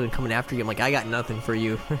left field and coming after you. I'm like, I got nothing for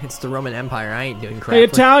you. It's the Roman Empire. I ain't doing crap. Hey,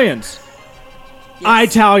 Italians.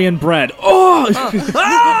 Italian bread. Oh!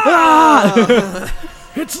 Ah!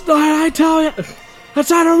 It's not Italian. That's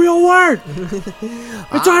not a real word.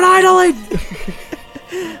 It's not Italy.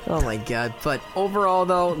 Oh my god. But overall,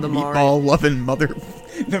 though, the Mario. Meatball loving mother.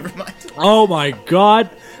 Never mind. Oh my god.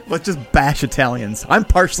 Let's just bash Italians. I'm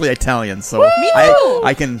partially Italian, so Me too.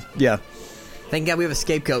 I can, yeah. Thank God we have a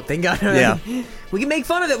scapegoat. Thank God. Yeah. We can make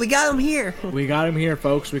fun of it. We got him here. We got him here,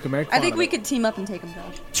 folks. We can make fun I think of we it. could team up and take him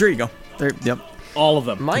down. Sure you go. There, yep. All of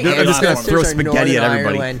them. My I'm just gonna ancestors throw are spaghetti at Northern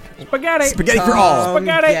everybody. Ireland. Spaghetti. Spaghetti for all.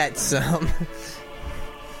 Spaghetti. Get some.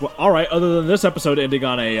 Well, all right. Other than this episode ending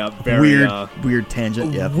on a very Weird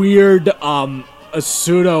tangent, yeah. weird, a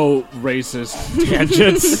pseudo racist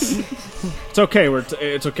tangents. It's okay.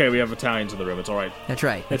 It's okay. We have Italians in the room. It's all right. That's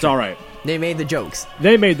right. It's all right. They made the jokes.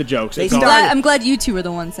 They made the jokes. They It's all started- right. I'm glad you two are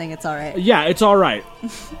the ones saying it's all right. Yeah, it's all right.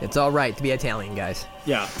 It's all right to be Italian, guys.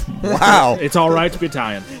 Yeah. Wow. It's all right to be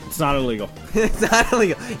Italian. It's not illegal. It's not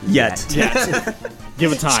illegal Yet. Yes.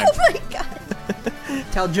 Give it time. Oh my god.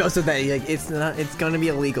 Tell Joseph that like, it's not. It's going to be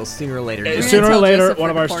illegal sooner or later. gonna Sooner or tell later, Joseph one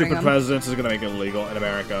we're of our deporting stupid him. presidents is going to make it illegal in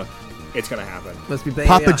America. It's going to happen. Must be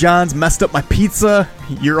Papa John's messed up my pizza.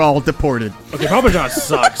 You're all deported. Okay, Papa John's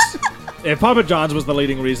sucks. If Papa John's was the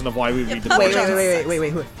leading reason of why we need to Wait.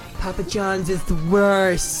 Papa John's is the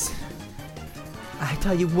worst. I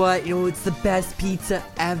tell you what, it's the best pizza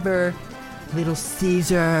ever. Little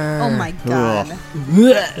Caesar. Oh my god.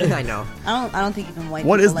 I know. I don't think even white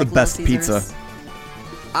What people is the like best Little pizza? Caesars.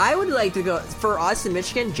 I would like to go for us in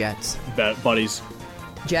Michigan. Jets. Buddies.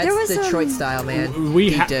 Jets, There was, Detroit style, man.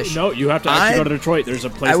 We Deep dish. No, you have to actually go to Detroit. There's a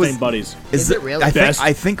place named Buddies. Is it really?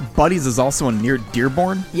 I think Buddies is also near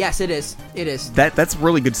Dearborn. Yes, it is. It is. That's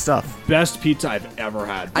really good stuff. Best pizza I've ever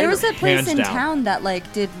had. There was a place Hands in down. town that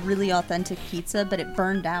like did really authentic pizza, but it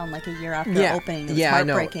burned down like a year after Yeah. opening. It was Yeah, I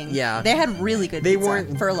know. heartbreaking. Yeah. They had really good They pizza.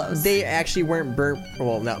 weren't furloughs. They actually weren't burnt.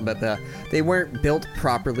 Well, not, but they weren't built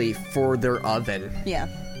properly for their oven. Yeah.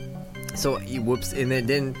 So whoops, and it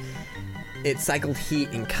didn't. It cycled heat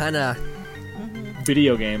and kind of.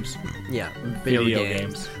 Video games. Yeah, Video video games.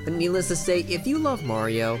 games. But needless to say, if you love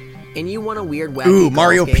Mario and you want a weird wacky Ooh, golf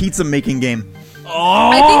Mario game, pizza making game.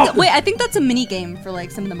 I think that's a mini game for like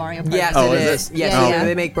some of the Mario Party. Yes, Oh, it is is. it? Yes, Yeah.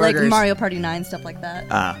 they make burgers. Like Mario Party 9, stuff like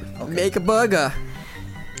that. Make a burger.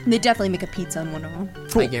 They definitely make a pizza in one of them.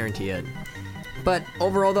 I guarantee it. But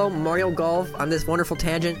overall, though, Mario Golf on this wonderful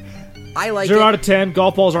tangent, I like 0 it. out of 10.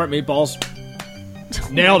 Golf balls aren't meatballs.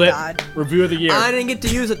 Nailed it. God. Review of the year. I didn't get to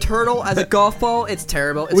use a turtle as a golf ball. It's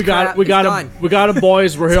terrible. It's we got crap. we got It's him. done. We got him,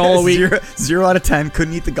 boys. We're here all week. 0 out of 10.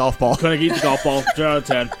 Couldn't eat the golf ball. Couldn't eat the golf ball. 0 out of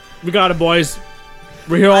 10. We got him, boys.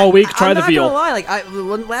 We're here all week. Try I'm the not veal. gonna lie.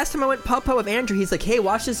 Like last time I went putt-putt with Andrew, he's like, "Hey,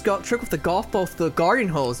 watch this trick with the golf ball through the garden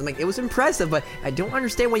hose." I'm like, it was impressive, but I don't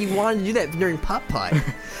understand why you wanted to do that during putt-putt.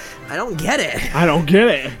 I don't get it. I don't get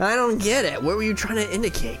it. I don't get it. What were you trying to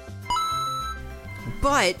indicate?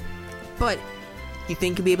 But, you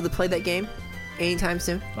think you'll be able to play that game anytime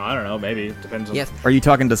soon? I don't know. Maybe it depends on. Yes. Are you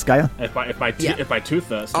talking to Skya? If my tooth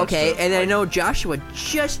starts Okay, to, and I know Joshua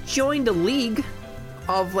just joined a league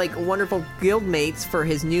of like wonderful guild mates for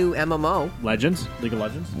his new MMO. Legends, League of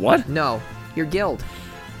Legends. What? No, your guild.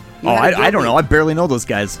 You Oh, had a guild I don't know. meeting. I barely know those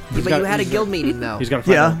guys. Yeah, but you had a guild meeting though. He's got to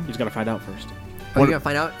find Yeah. out. He's got to find out first. Oh, you're gonna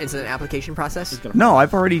find out it's an application process. No,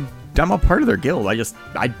 I'm a part of their guild.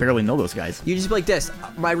 I barely know those guys. You just be like this.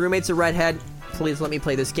 My roommate's a redhead. Please let me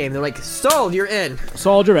play this game. They're like, sold. You're in.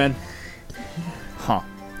 Soldier in. Huh.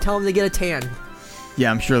 Tell them to get a tan.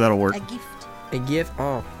 Yeah, I'm sure that'll work. A gift. A gift.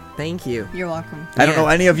 Oh, thank you. You're welcome. I don't know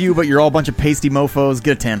any of you, but you're all a bunch of pasty mofos.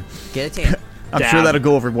 Get a 10. Get a tan. I'm Dab. sure that'll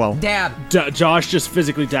go over well. Dab. Josh just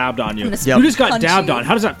physically dabbed on you. I'm gonna Yep. You just got punch dabbed you. on.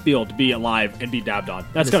 How does that feel to be alive and be dabbed on?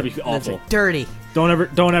 That's gotta be awful. Dirty. Don't ever.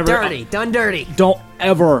 Dirty. Done dirty. Don't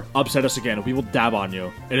ever upset us again. We will dab on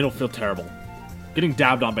you, and it'll feel terrible. Getting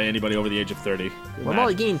dabbed on by anybody over the age of 30. What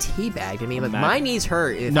about getting teabagged? I mean, like, Mad. my knees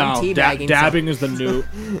hurt if No, I'm teabagging. dabbing is the new.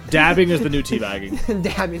 Dabbing is the new teabagging.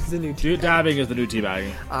 Dabbing is the new Dabbing is the new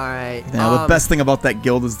teabagging. All right. Now, the best thing about that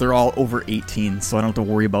guild is they're all over 18, so I don't have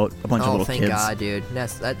to worry about a bunch of Oh, little thank kids. God, dude.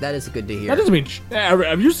 That is good to hear. That doesn't mean.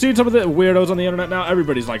 Have you seen some of the weirdos on the internet now?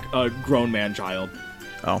 Everybody's like a grown man child.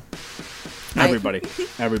 Oh. Everybody.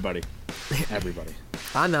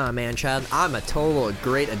 I'm not a man child. I'm a total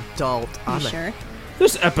great adult. You sure?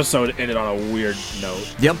 This episode ended on a weird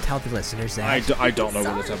note. Yep. Tell the listeners that. I don't know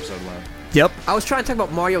where this episode went. Yep. I was trying to talk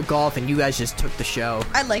about Mario Golf, and you guys just took the show.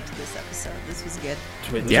 I liked this episode. This was good.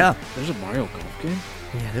 Wait, there's a Mario Golf game?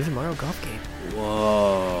 Yeah, there's a Mario Golf game.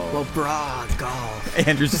 Whoa. Well, brah, golf.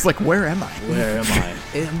 Andrew's just like, where am I? Where am I?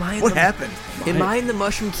 Am I in What the- happened? Am I in the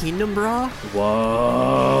Mushroom Kingdom, brah?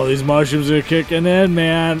 Whoa, these mushrooms are kicking in,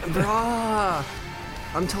 man. Brah.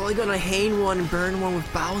 I'm totally gonna hang one and burn one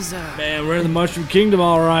with Bowser. Man, we're in the Mushroom Kingdom,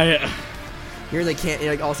 all right. You're like, can't,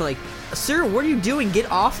 you're like, also like, sir, what are you doing?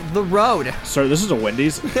 Get off the road. Sir, this is a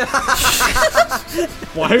Wendy's.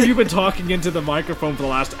 Why have you been talking into the microphone for the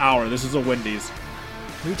last hour? This is a Wendy's.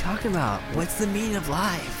 What are you talking about? What's the meaning of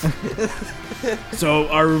life? So,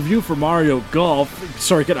 our review for Mario Golf.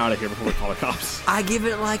 Sorry, get out of here before we call the cops. I give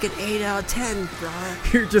it like an 8 out of 10,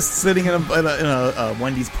 brah. You're just sitting in a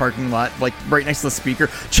Wendy's parking lot, like right next to the speaker.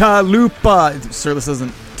 Chalupa! Sir, this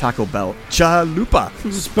isn't Taco Bell. Chalupa!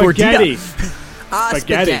 Spaghetti!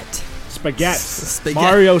 Spaghetti. Spaghetti.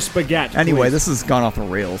 Mario Spaghetti. Anyway, please. this has gone off the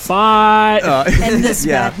rails. Bye! End this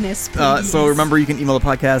madness, please. So remember, you can email the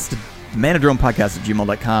podcast,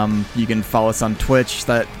 manadronepodcast@gmail.com. You can follow us on Twitch.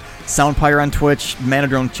 That Soundpire on Twitch.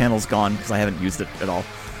 Manadrone channel's gone because I haven't used it at all.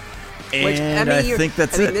 And I think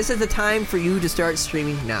that's it. This is the time for you to start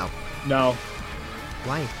streaming now. No.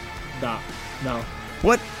 Why? No.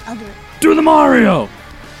 What? I'll do it. Do the Mario!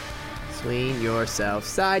 Swing yourself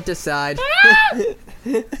side to side.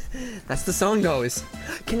 That's the song goes.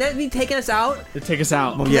 Can that be taking us out? Take us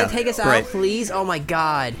out. Can that take us out, please? Oh my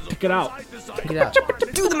god. Take it out. Take it out.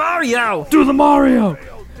 Do the Mario! Do the Mario!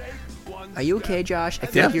 Are you okay, Josh? I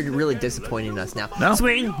feel like you're really disappointing us now. No.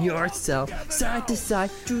 Swing yourself side to side.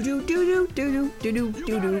 Do do do do do do do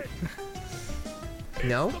do do.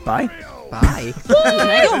 No? Bye. Bye. Can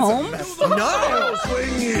I go home? No!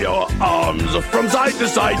 Swing your arms from side to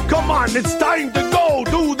side. Come on, it's time to go.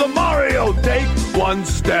 Do the Mario. Take one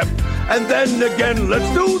step and then again. Let's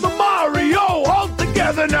do the Mario all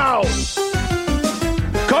together now.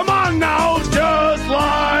 Come on now, just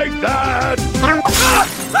like that. Ah!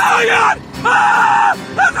 Oh my God! Ah!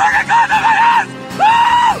 That's like a gun to my head!